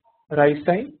the rise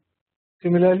time.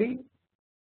 Similarly,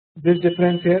 This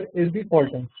difference here is the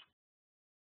fault length.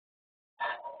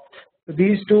 So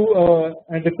these two,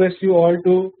 I request you all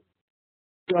to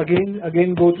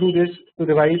again go through this, to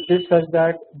revise this such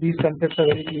that these concepts are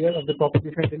very clear of the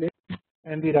propagation delay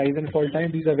and the rise and fall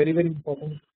time. These are very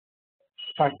important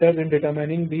factors in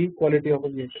determining the quality of a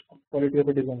gate, quality of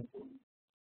a design.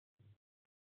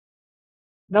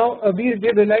 Now we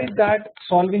realize that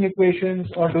solving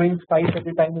equations or doing spice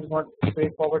every time is not a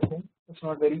straightforward thing. It's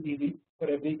not very easy for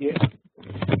every gate.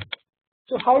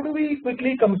 So how do we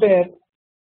quickly compare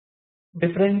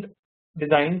different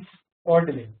designs or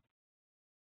delay?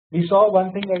 We saw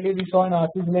one thing earlier. We saw an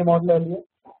RC delay model earlier,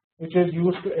 which is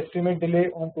used to estimate delay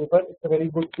on paper. It's a very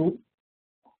good tool.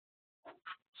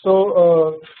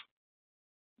 So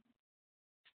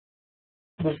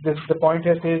the point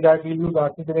here says that we use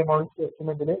RC delay models to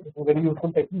estimate delay. It's a very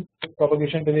useful technique.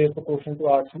 Propagation delay is proportional to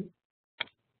RC.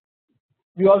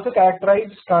 We also characterize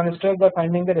transistors by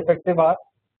finding their effective R.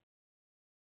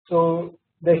 So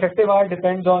the effective R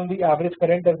depends on the average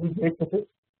current that the gate pushes.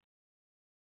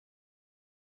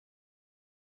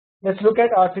 Let's look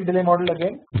at RC delay model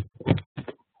again.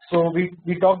 So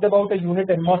we talked about a unit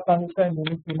NMOS transistor and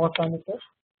unit PMOS transistor.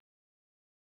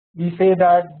 We say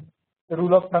that the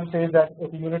rule of thumb says that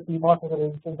if a unit PMOS has a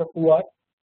resistance of 2R,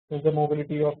 then the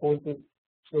mobility of holes is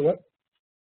slower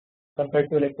compared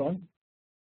to electrons.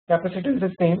 Capacitance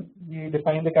is same. We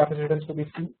define the capacitance to be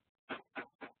C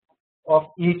of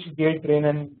each gate, drain,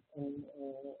 and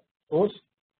source.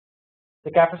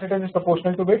 The capacitance is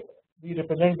proportional to width. We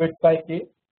represent width by K.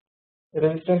 The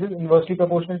resistance is inversely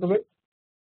proportional to width.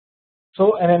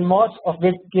 So an NMOS of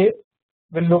width K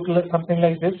will look like something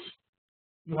like this.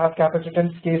 You have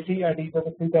capacitance Kc at each of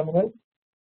the 3 terminals,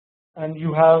 and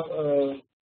you have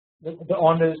the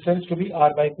on resistance to be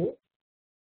R by K.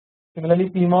 Similarly,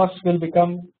 PMOS will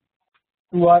become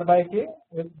 2R by K,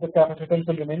 with the capacitance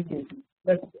will remain Kc.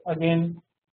 Let's again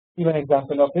give an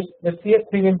example of this. Let's see a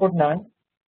 3-input NAND,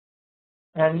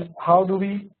 and how do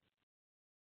we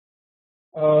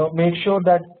make sure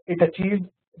that it achieves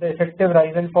the effective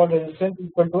rise and fall resistance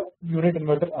equal to unit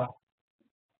inverter R.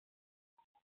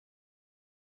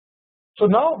 So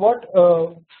now what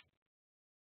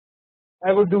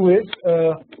I would do is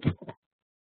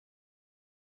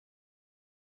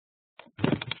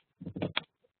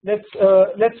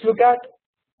let's look at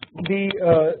the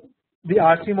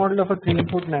RC model of a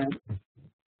 3-input NAND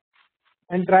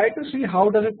and try to see how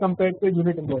does it compare to a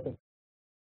unit inverter.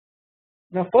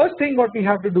 Now first thing what we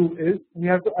have to do is we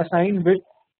have to assign width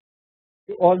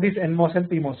to all these NMOS and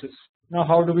PMOSs. Now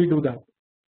how do we do that?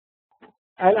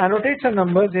 I'll annotate some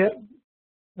numbers here.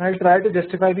 I'll try to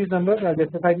justify these numbers. I'll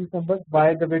justify these numbers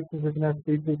by the width is written as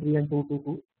 333 and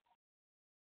 222.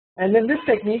 And then this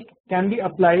technique can be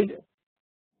applied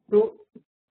to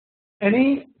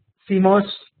any CMOS,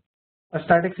 a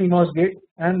static CMOS gate,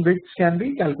 and widths can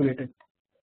be calculated.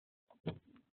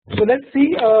 So let's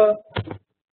see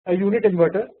a unit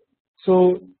inverter.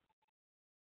 So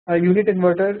a unit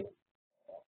inverter,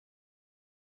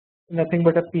 nothing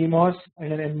but a PMOS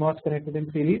and an NMOS connected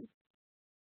in series.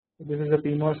 So this is a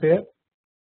PMOS here,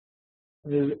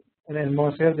 this is an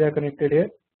NMOS here, they are connected here.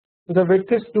 So the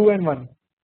width is 2 and 1.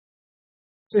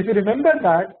 So if you remember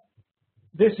that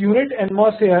this unit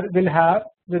NMOS here will have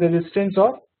the resistance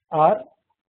of R.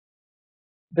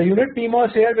 The unit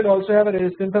PMOS here will also have a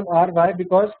resistance of R. Why?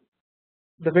 Because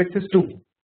the width is 2.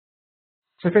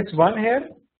 So if it's 1 here,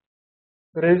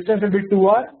 the resistance will be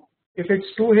 2R. If it's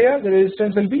 2 here, the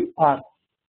resistance will be R.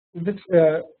 This,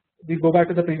 we go back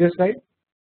to the previous slide.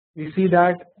 We see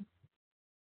that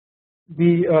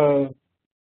the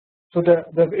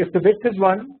if the width is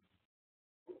 1,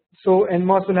 so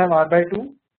NMOS will have R by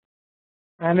 2,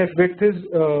 and if width is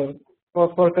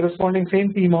for corresponding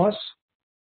same PMOS,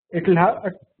 it will have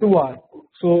a 2R.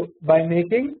 So by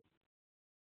making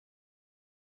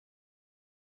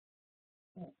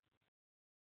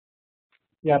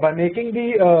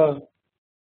the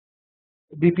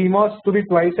PMOS to be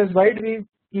twice as wide, we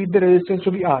keep the resistance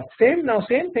to be R. Same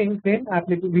thing,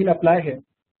 we'll apply here.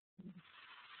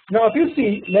 Now if you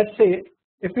see, let's say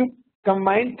if you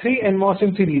combine 3 NMOS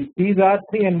in series, these are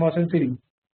 3 NMOS in series.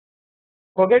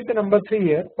 Forget the number 3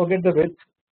 here, forget the width.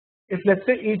 If let's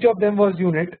say each of them was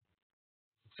unit,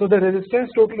 so the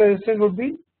total resistance would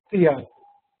be 3R.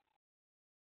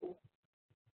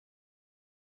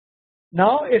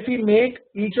 Now if we make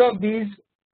each of these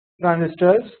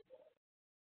transistors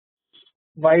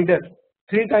wider,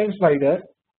 3 times wider,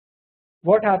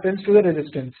 what happens to the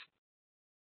resistance?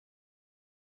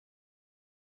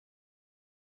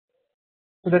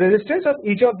 So the resistance of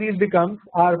each of these becomes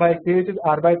R by 3, which is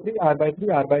R by 3, R by 3,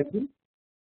 R by 3.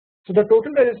 So the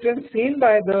total resistance seen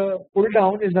by the pull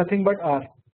down is nothing but R.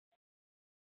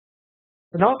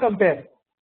 So now compare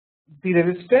the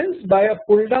resistance by a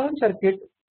pull down circuit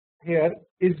here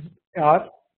is R,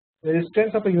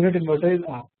 resistance of a unit inverter is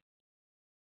R.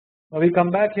 Now we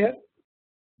come back here,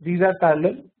 these are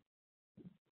parallel,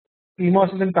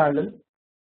 PMOS is in parallel,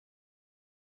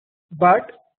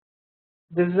 but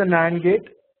this is a NAND gate.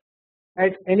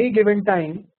 At any given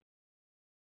time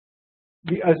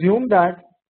we assume that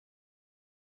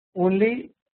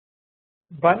only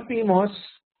one PMOS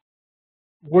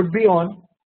would be on,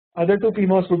 other two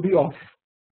PMOS would be off.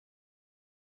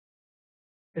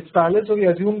 It's parallel, so we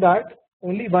assume that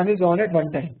only one is on at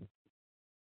one time.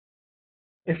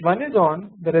 If one is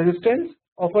on, the resistance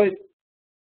of a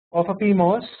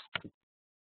PMOS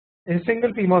is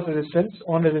single PMOS resistance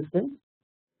on resistance,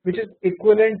 which is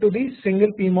equivalent to the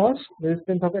single PMOS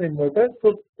resistance of an inverter.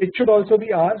 So it should also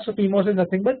be R. So PMOS is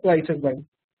nothing but twice as wide.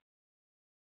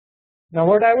 Now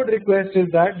what I would request is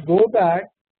that go back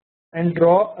and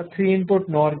draw a 3-input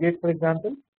NOR gate, for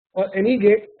example, or any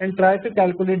gate, and try to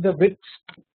calculate the widths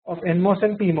of NMOS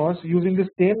and PMOS using the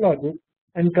same logic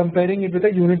and comparing it with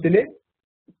a unit delay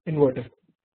inverter.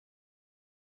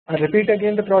 I repeat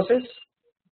again the process.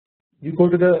 You go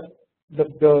to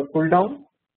the pull down,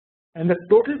 and the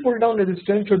total pull down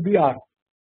resistance should be R.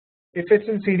 If it's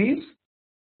in series,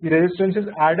 the resistances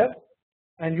add up,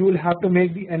 and you will have to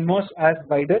make the NMOS as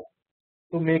wider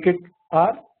to make it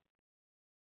R.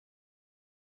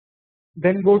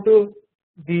 Then go to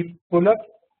the pull up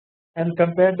and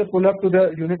compare the pull up to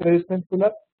the unit resistance pull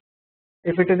up.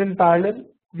 If it is in parallel,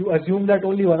 you assume that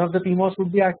only one of the PMOS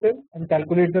would be active and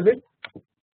calculate the width.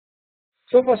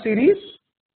 So for series,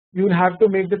 you will have to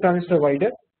make the transistor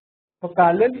wider. For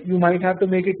parallel, you might have to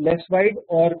make it less wide,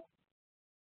 or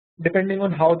depending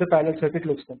on how the parallel circuit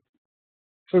looks like.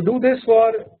 So do this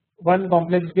for one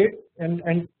complex gate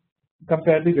and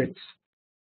compare the widths.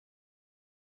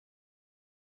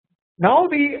 Now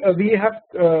we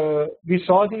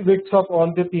saw the widths of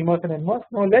all the PMOS and NMOS.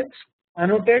 Now let's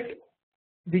annotate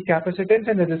the capacitance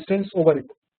and resistance over it.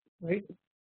 Right?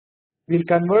 We'll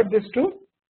convert this to.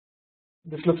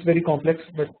 This looks very complex,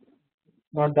 but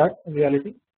not that in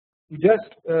reality. Just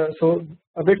so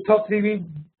a width of 3V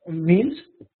means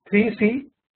 3C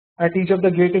at each of the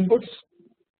gate inputs,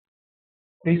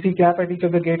 3C cap at each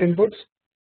of the gate inputs,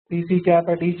 3C cap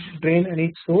at each drain and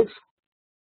each source.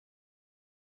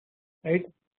 Right.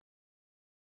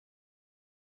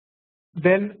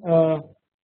 Then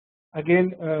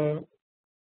again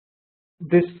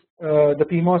this the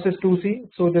PMOS is 2C,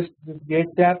 so this gate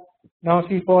cap. Now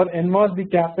see, for NMOS the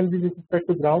cap will be with respect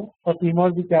to ground, for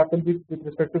PMOS the cap will be with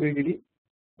respect to VDD.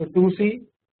 So 2C,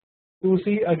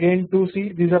 2C, again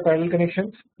 2C, these are parallel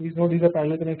connections. Please note these are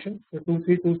parallel connections. So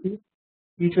 2C, 2C,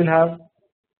 each will have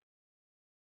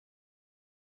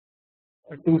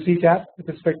a 2C cap with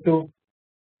respect to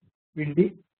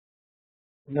VDD.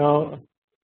 Now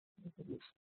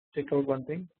check out one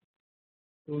thing.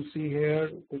 2C here,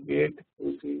 the gate,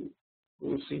 2C,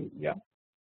 2C, yeah,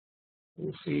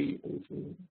 2C,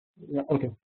 2C, yeah,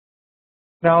 okay.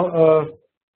 Now,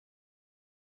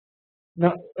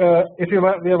 if we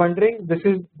are wondering, this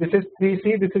is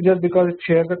 3C. This is just because it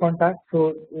shares the contact.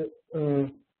 So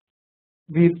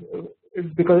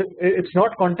because it's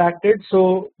not contacted,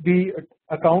 so we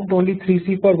account only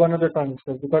 3C for one of the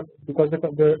transistors because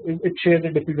it shares a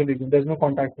diffusion region. There is no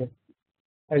contact here,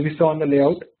 as we saw on the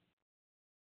layout.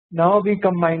 Now we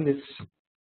combine this.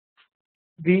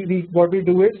 What we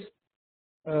do is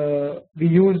we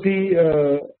use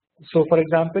the so for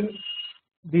example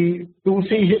the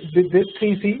 2C, this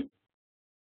 3C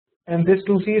and this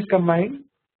 2C is combined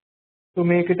to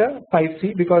make it a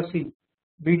 5C, because see,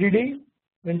 VDD,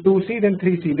 then 2C, then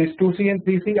 3C. This 2C and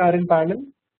 3C are in parallel.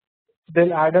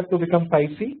 They'll add up to become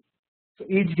 5C. So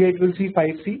each gate will see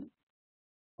 5C,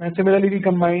 and similarly we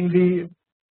combine the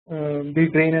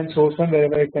drain and source one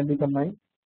wherever it can be combined.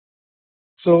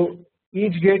 So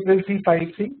each gate will see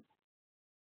 5C.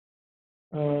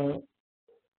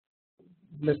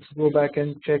 Let's go back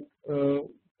and check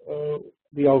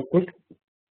the output.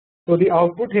 So the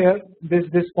output here,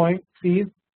 this point sees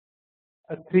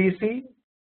a 3C,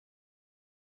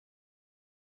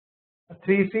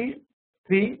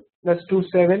 3 plus 2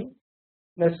 7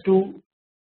 plus 2,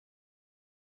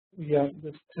 yeah,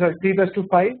 sorry, 3 plus 2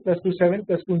 5 plus 2 7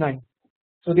 plus 2 9.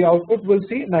 So the output will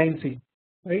see 9C,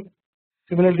 right?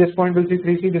 Similarly, this point will see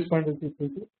 3C, this point will see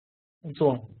 3C, and so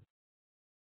on.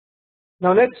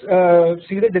 Now let's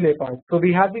see the delay part. So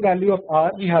we have the value of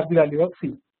R, we have the value of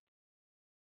C.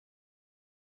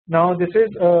 Now this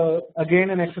is again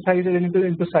an exercise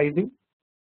into sizing.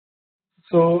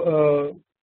 So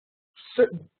So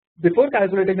before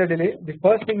calculating the delay, the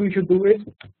first thing we should do is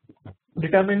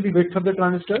determine the width of the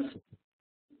transistors.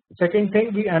 Second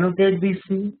thing, we annotate these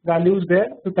C values there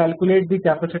to calculate the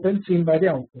capacitance seen by the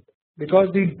output, because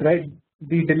the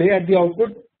delay at the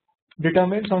output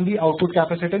determines on the output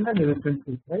capacitance and resistance,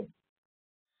 right?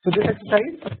 So this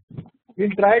exercise, we'll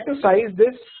try to size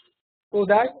this so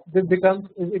that this becomes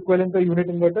equivalent to a unit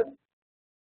inverter,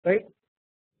 right?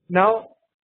 Now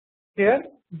here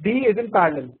D is in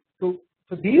parallel, so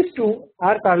these two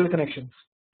are parallel connections.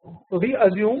 So we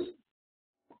assume,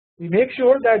 we make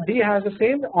sure that D has the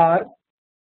same R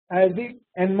as the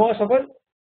NMOS of a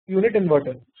unit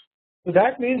inverter. So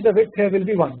that means the width here will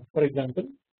be 1. For example,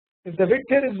 if the width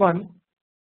here is 1,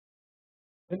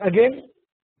 then again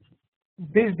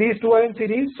these two are in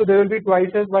series, so they will be twice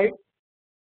as wide.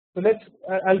 So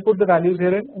I'll put the values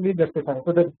here in and we justify.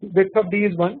 So the width of D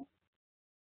is 1.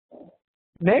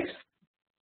 Next,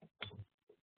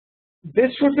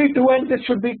 this should be 2 and this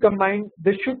should be combined.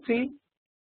 This should see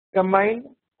combined.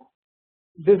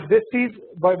 This is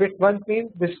by width 1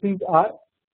 means this means R.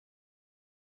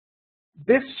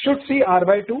 This should see R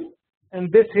by 2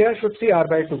 and this here should see R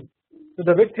by 2. So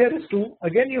the width here is 2.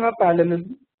 Again you have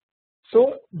parallelism.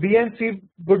 So B and C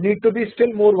would need to be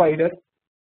still more wider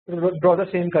to draw the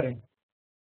same current.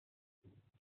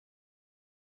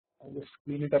 I'll just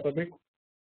clean it up a bit.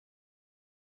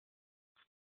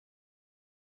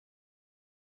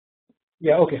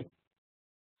 Yeah, okay.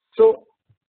 So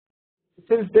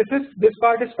since this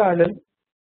part is parallel,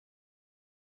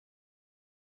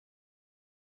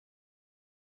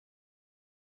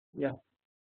 yeah.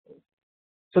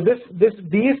 So this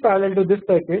D is parallel to this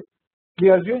circuit. We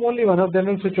assume only one of them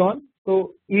will switch on.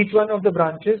 So each one of the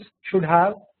branches should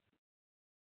have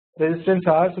resistance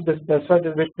R. So that's why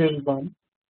the width is 1.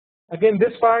 Again,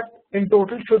 this part in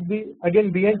total should be,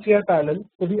 again B and C are parallel.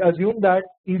 So we assume that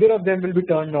either of them will be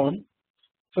turned on.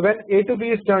 So when A to B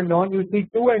is turned on, you see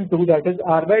 2 and 2, that is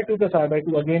R by 2 plus R by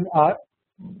 2, again R.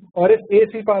 Or if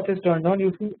AC path is turned on,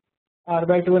 you see R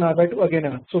by 2 and R by 2, again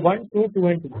R. So 1, 2, 2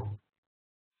 and 2.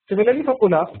 Similarly for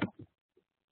pull up,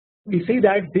 we see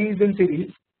that D is in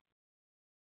series.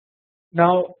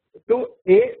 Now to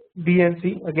A, B and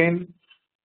C, again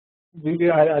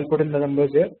I'll put in the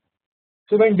numbers here.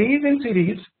 So when D is in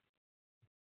series,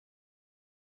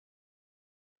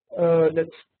 let's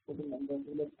put in numbers.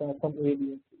 Let's start from A, B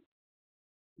and C.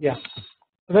 Yeah.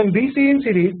 So when BC in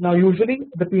series, now usually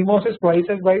the PMOS is twice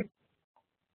as wide.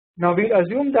 Now we'll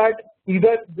assume that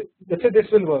either, let's say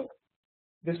this will work,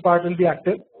 this part will be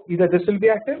active, either this will be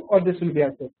active or this will be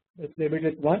active. Let's label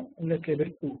it 1 and let's label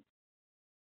it 2.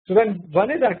 So when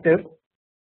 1 is active,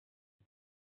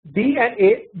 D and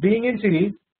A being in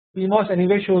series, PMOS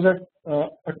anyway shows a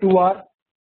 2R,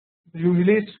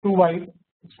 usually it's too wide,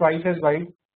 it's twice as wide.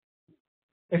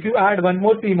 If you add one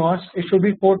more PMOS, it should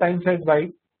be 4 times as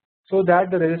wide, so that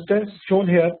the resistance shown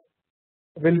here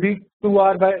will be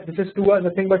 2R by, this is 2R,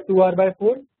 nothing but 2R by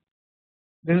 4.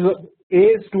 This is A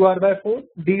is 2R by 4,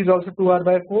 D is also 2R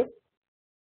by 4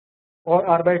 or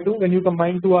R by 2. When you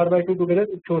combine 2R by 2 together,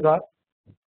 it shows R.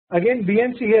 Again B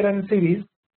and C here are in series,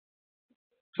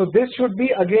 so this should be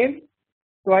again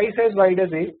twice as wide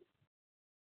as A.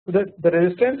 So the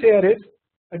resistance here is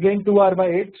again 2R by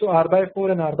 8, so R by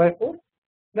 4 and R by 4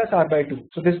 plus R by 2.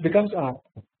 So this becomes R.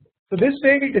 So this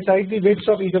way we decide the widths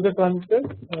of each of the transistors.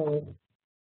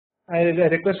 I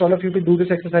request all of you to do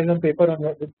this exercise on paper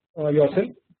on yourself,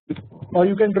 or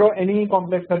you can draw any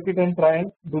complex circuit and try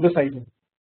and do the sizing.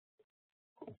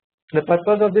 The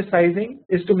purpose of this sizing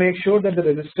is to make sure that the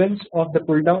resistance of the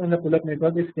pull down and the pull up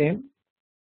network is same,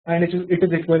 and it is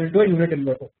equivalent to a unit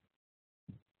inverter.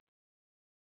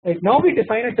 Right, now we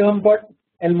define a term called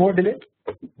Elmore delay.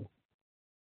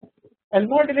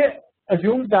 Elmore delay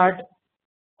assumes that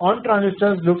on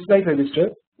transistors looks like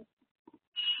resistors.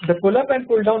 The pull up and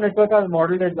pull down network are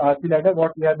modeled as RC ladder,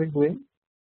 what we have been doing,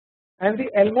 and the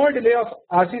Elmore delay of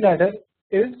RC ladder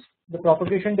is the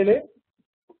propagation delay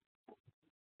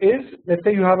is, let's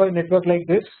say you have a network like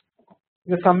this,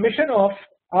 the summation of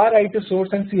Ri to source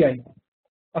and Ci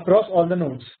across all the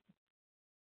nodes.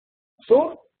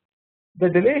 So the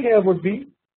delay here would be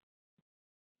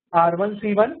R1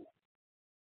 C1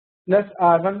 plus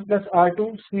R1 plus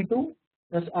R2 C2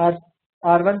 plus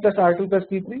R1 plus R2 plus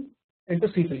C3 into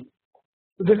C3.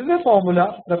 So this is a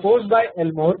formula proposed by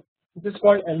Elmore, which is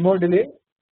called Elmore delay,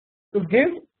 to give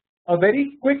a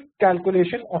very quick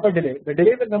calculation of a delay. The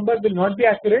delay, the numbers will not be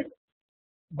accurate,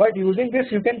 but using this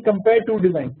you can compare two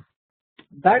designs.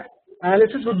 That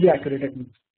analysis would be accurate at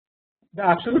least. The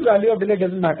absolute value of delay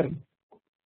doesn't matter.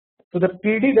 So the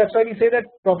PD, that's why we say that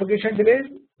propagation delay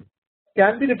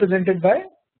can be represented by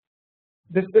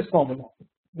this formula.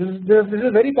 This is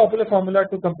a very popular formula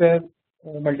to compare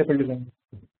multiple designs.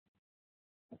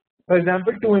 For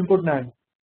example, 2-input NAND.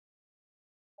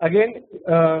 Again,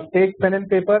 take pen and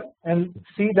paper and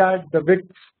see that the bits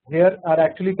here are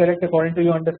actually correct according to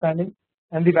your understanding,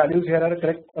 and the values here are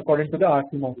correct according to the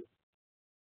RC model.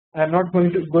 I am not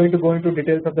going to go into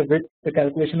details of the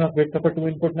calculation of bits of a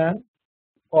 2-input NAND,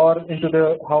 or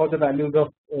into how the values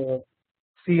of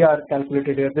C are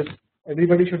calculated here.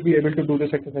 Everybody should be able to do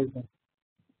this exercise now.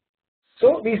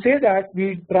 So we say that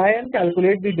we try and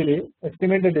calculate the delay,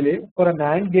 estimate the delay for a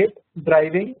NAND gate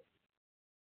driving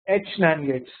H NAND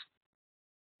gates,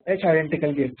 H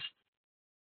identical gates.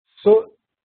 So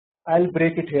I'll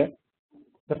break it here.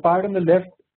 The part on the left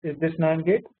is this NAND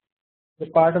gate. The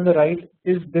part on the right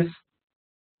is this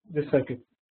circuit.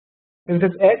 Since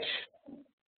it's H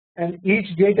and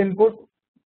each gate input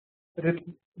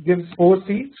gives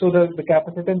 4C, so the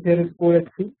capacitance here is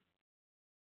 4HC.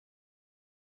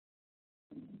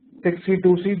 6C,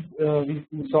 2C.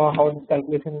 We saw how this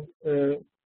calculation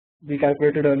we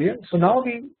calculated earlier. So now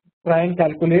we try and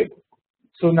calculate.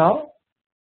 So now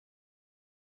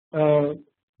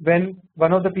when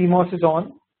one of the PMOS is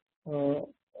on,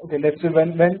 okay, let's say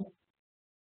when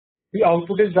the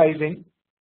output is rising,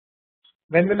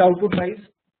 when will output rise?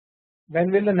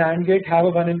 When will the NAND gate have a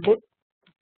 1 input?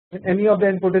 When any of the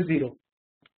input is 0.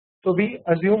 So we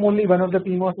assume only one of the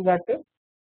PMOS is active,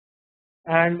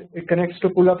 and it connects to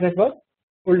pull-up network.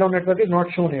 Pull-down network is not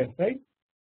shown here, right?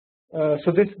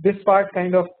 So this part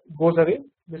kind of goes away.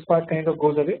 This part kind of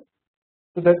goes away.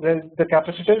 So the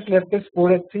capacitance left is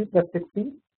 4HC plus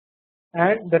 6C,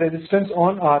 and the resistance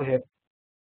on R here.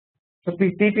 So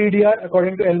TPDR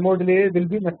according to Elmore delay will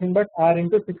be nothing but R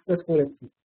into 6 plus 4HC.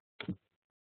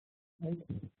 Right.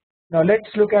 Now let's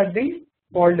look at the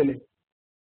fault delay.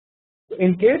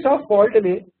 In case of fault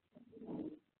delay,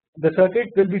 the circuit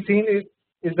will be seen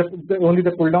is only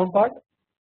the pull down part.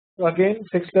 So again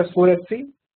 6 plus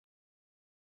 4HC,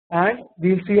 and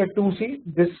we will see a 2C,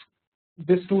 this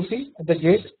 2C at the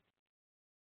gate,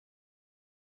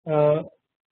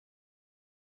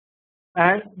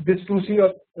 and this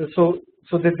 2C. So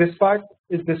this part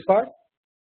is this part,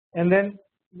 and then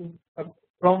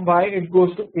from Y it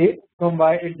goes to A, from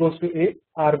Y it goes to A,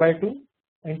 R by 2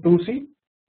 and 2C.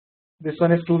 This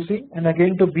one is 2C, and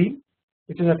again to B,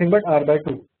 which is nothing but R by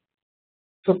 2.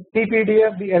 So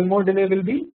TPDF, the Elmore delay will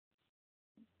be,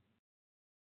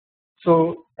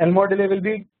 so Elmore delay will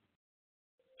be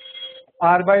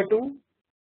R by 2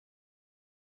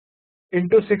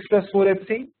 into 6 plus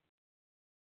 4HC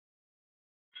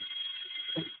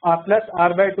plus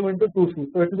R by 2 into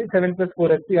 2C. So it will be 7 plus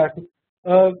 4HC RC.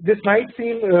 This might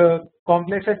seem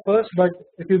complex at first, but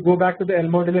if you go back to the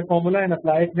Elmore delay formula and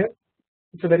apply it here,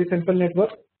 it's a very simple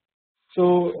network.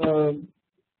 So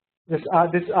this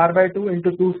R by 2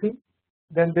 into 2C,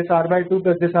 then this R by 2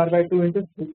 plus this R by 2 into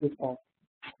this part.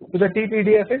 So the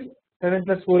TPDF is 7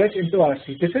 plus 4H into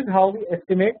RC. This is how we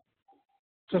estimate.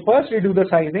 So first we do the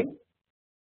sizing.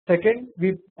 Second,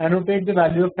 we annotate the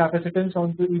value of capacitance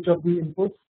onto each of the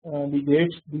inputs, the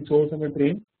gates, the source and the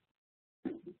drain.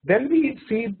 Then we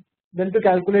see, then to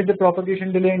calculate the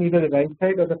propagation delay in either the right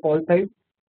side or the fault side,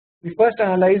 we first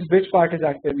analyze which part is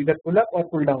active, either pull up or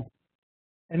pull down,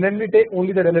 and then we take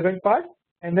only the relevant part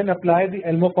and then apply the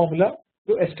Elmore formula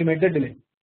to estimate the delay.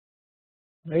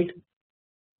 Right.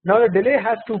 Now the delay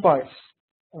has two parts.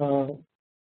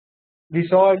 We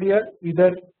saw earlier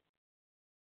either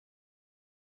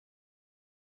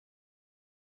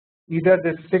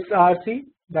this 6RC,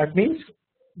 that means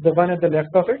the one at the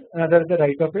left of it, another at the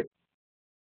right of it.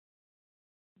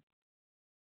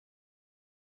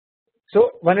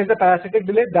 So one is the parasitic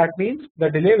delay, that means the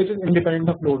delay which is independent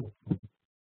of load.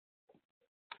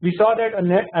 We saw that a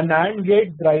NAND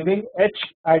gate driving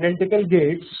H identical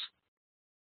gates,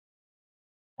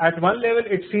 at one level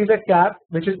it sees a cap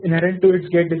which is inherent to its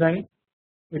gate design,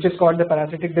 which is called the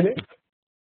parasitic delay.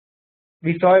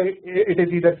 We saw it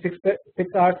is either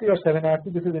 6RC or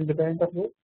 7RC. This is independent of load.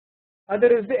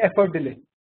 Other is the effort delay,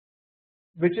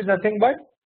 which is nothing but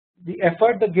the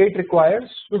effort the gate requires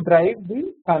to drive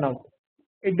the fan out.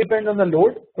 It depends on the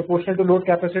load, proportional to load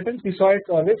capacitance. We saw it's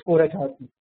always 4HRC.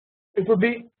 It would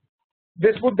be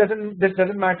this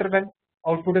doesn't matter when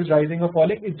output is rising or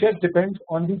falling. It just depends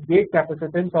on the gate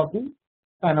capacitance of the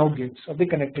fan out gates, of the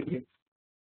connected gates.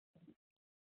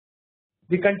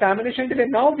 The contamination delay,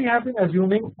 now we have been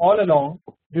assuming all along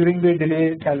during the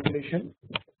delay calculation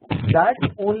that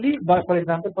only, for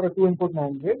example, for a 2-input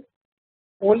NAND gate,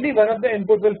 only one of the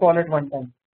input will fall at one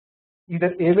time.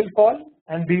 Either A will fall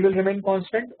and B will remain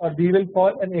constant, or B will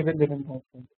fall and A will remain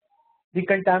constant. The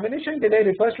contamination delay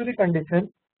refers to the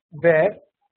condition where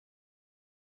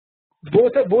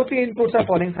both the inputs are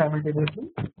falling simultaneously,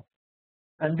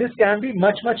 and this can be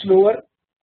much lower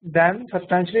than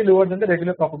substantially lower than the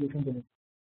regular propagation delay,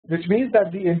 which means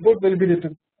that the input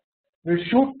will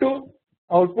shoot to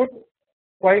output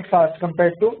quite fast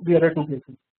compared to the other two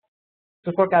cases.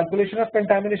 So for calculation of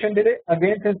contamination delay,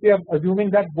 again since we are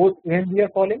assuming that both A and B are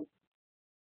falling,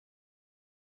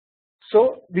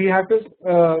 so we have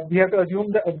to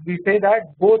assume that we say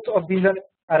that both of these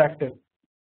are active.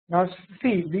 Now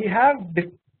see, we have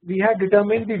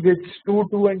determined the widths 2,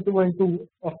 2 and 2 and 2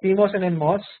 of PMOS and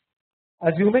NMOS,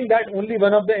 assuming that only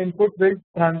one of the input will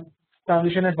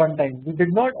transition at one time. We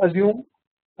did not assume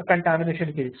a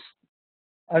contamination case.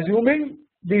 Assuming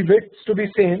the widths to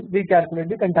be same, we calculate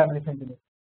the contamination delay.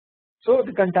 So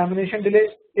the contamination delay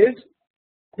is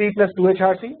 3 plus 2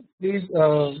 HRC. Please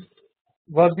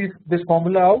work this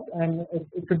formula out, and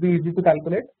it should be easy to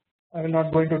calculate. I will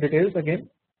not go into details again.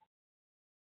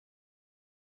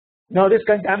 Now this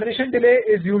contamination delay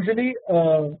is usually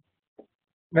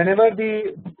whenever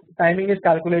the timing is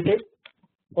calculated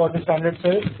for the standard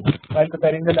cells while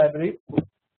preparing the library,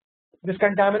 this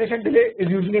contamination delay is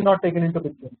usually not taken into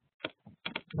picture.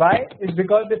 Why? Is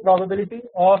because the probability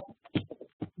of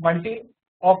all the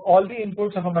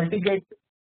inputs of a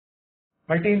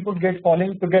multi-input gate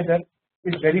falling together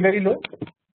is very low,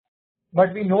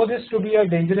 but we know this to be a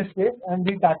dangerous case and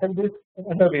we tackle this in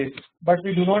other ways, but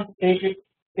we do not take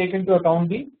into account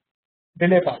the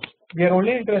delay part. We are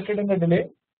only interested in the delay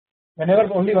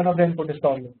whenever only one of the input is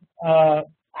falling.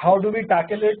 How do we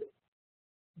tackle it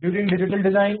during digital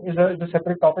design is a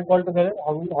separate topic altogether.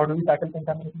 How do we tackle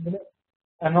contamination delay?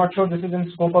 I am not sure this is in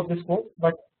scope of this course,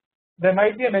 but there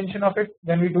might be a mention of it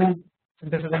when we do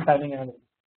synthesis and timing analysis.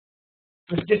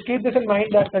 Just keep this in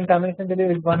mind that contamination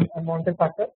delay is one unwanted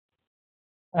factor,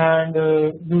 and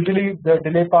usually the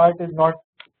delay part is not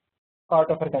part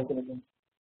of our calculation.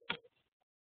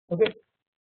 Okay.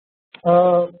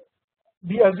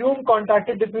 We assume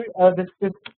contacted diffusion.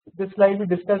 This slide we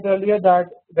discussed earlier that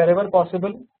wherever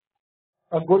possible,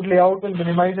 a good layout will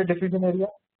minimize the diffusion area.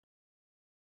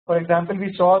 For example,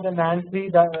 we saw the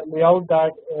NAND3 layout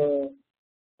that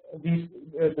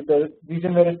the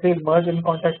region where it says merge in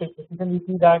contacted diffusion. We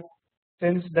see that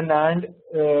since the NAND,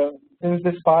 since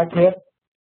this part here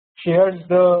shares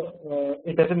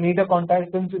it doesn't need a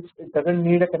contact, since it doesn't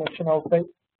need a connection outside.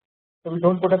 So we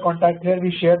don't put a contact here.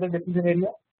 We share the diffusion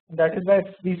area. And that is why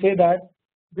we say that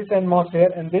this NMOS here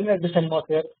and then this NMOS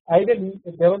here. Ideally,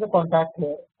 if there was a contact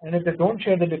here and if they don't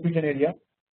share the diffusion area,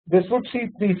 this would see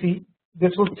 3C,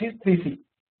 this would see 3C,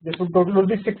 this would total would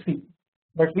be 6C.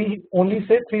 But we only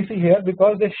say 3C here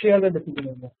because they share the diffusion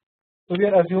area. So we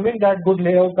are assuming that good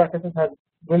layout practices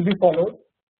will be followed,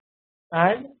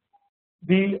 and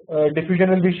the diffusion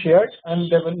will be shared, and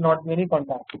there will not be any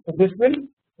contact. So this will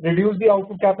reduce the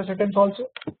output capacitance also.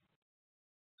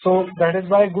 So that is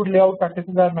why good layout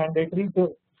practices are mandatory.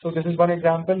 So this is one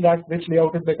example that which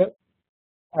layout is better.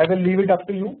 I will leave it up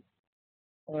to you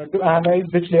to analyze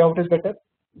which layout is better.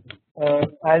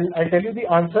 I'll tell you the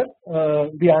answer.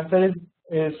 The answer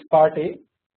is part A.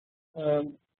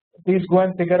 Please go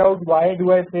and figure out why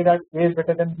do I say that A is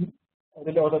better than B,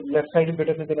 or the left side is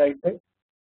better than the right side,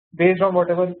 based on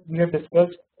whatever we have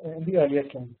discussed in the earlier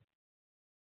slide.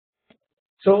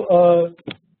 So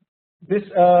this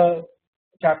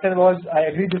chapter was, I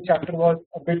agree, this chapter was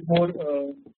a bit more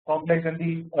complex than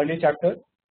the earlier chapter,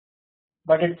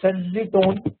 but it sets the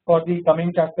tone for the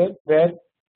coming chapter, where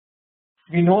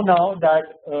we know now that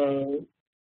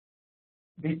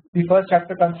the first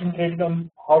chapter concentrated on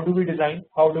how do we design,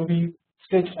 how do we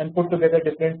stitch and put together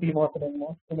different PMOS and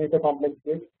NMOS to make a complex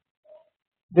gate.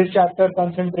 This chapter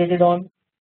concentrated on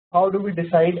how do we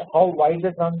decide how wide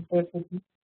the transistor should be,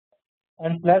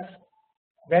 and plus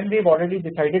when we've already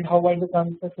decided how wide the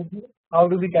transistor should be, how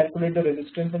do we calculate the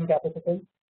resistance and capacitance,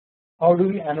 how do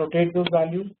we annotate those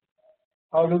values,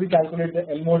 how do we calculate the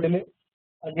Elmore delay.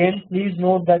 Again, please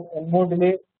note that Elmore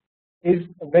delay is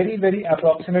a very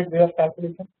approximate way of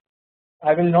calculation.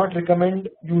 I will not recommend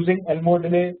using Elmore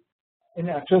delay in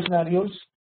actual scenarios.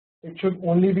 It should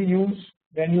only be used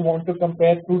when you want to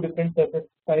compare two different surface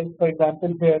styles. For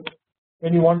example, here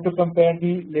when you want to compare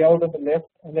the layout on the left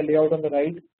and the layout on the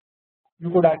right, you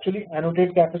could actually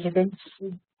annotate capacitance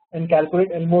and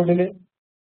calculate Elmore delay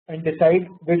and decide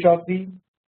which of the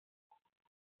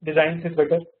designs is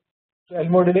better. So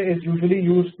Elmore delay is usually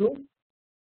used to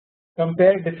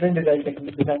compare different design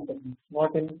techniques,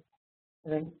 not in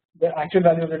the actual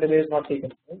value of the delay is not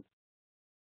taken. Right?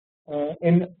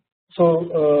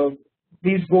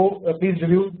 Please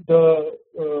review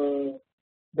the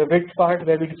width part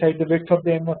where we decide the width of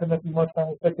the NMOS and the PMOS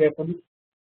transistor carefully.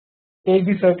 take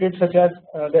the circuits such as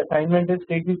the assignment is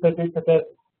take the circuits such as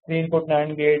 3-input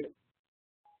NAND gate,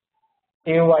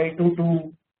 AOI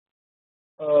to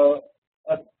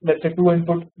let's say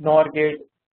 2-input NOR gate.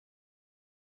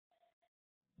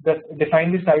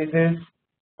 Define the sizes,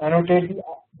 annotate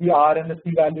the R and the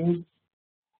C values,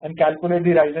 and calculate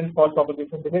the rise and fall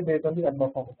propagation delay based on the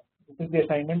ANMA formula. This is the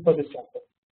assignment for this chapter.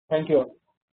 Thank you all.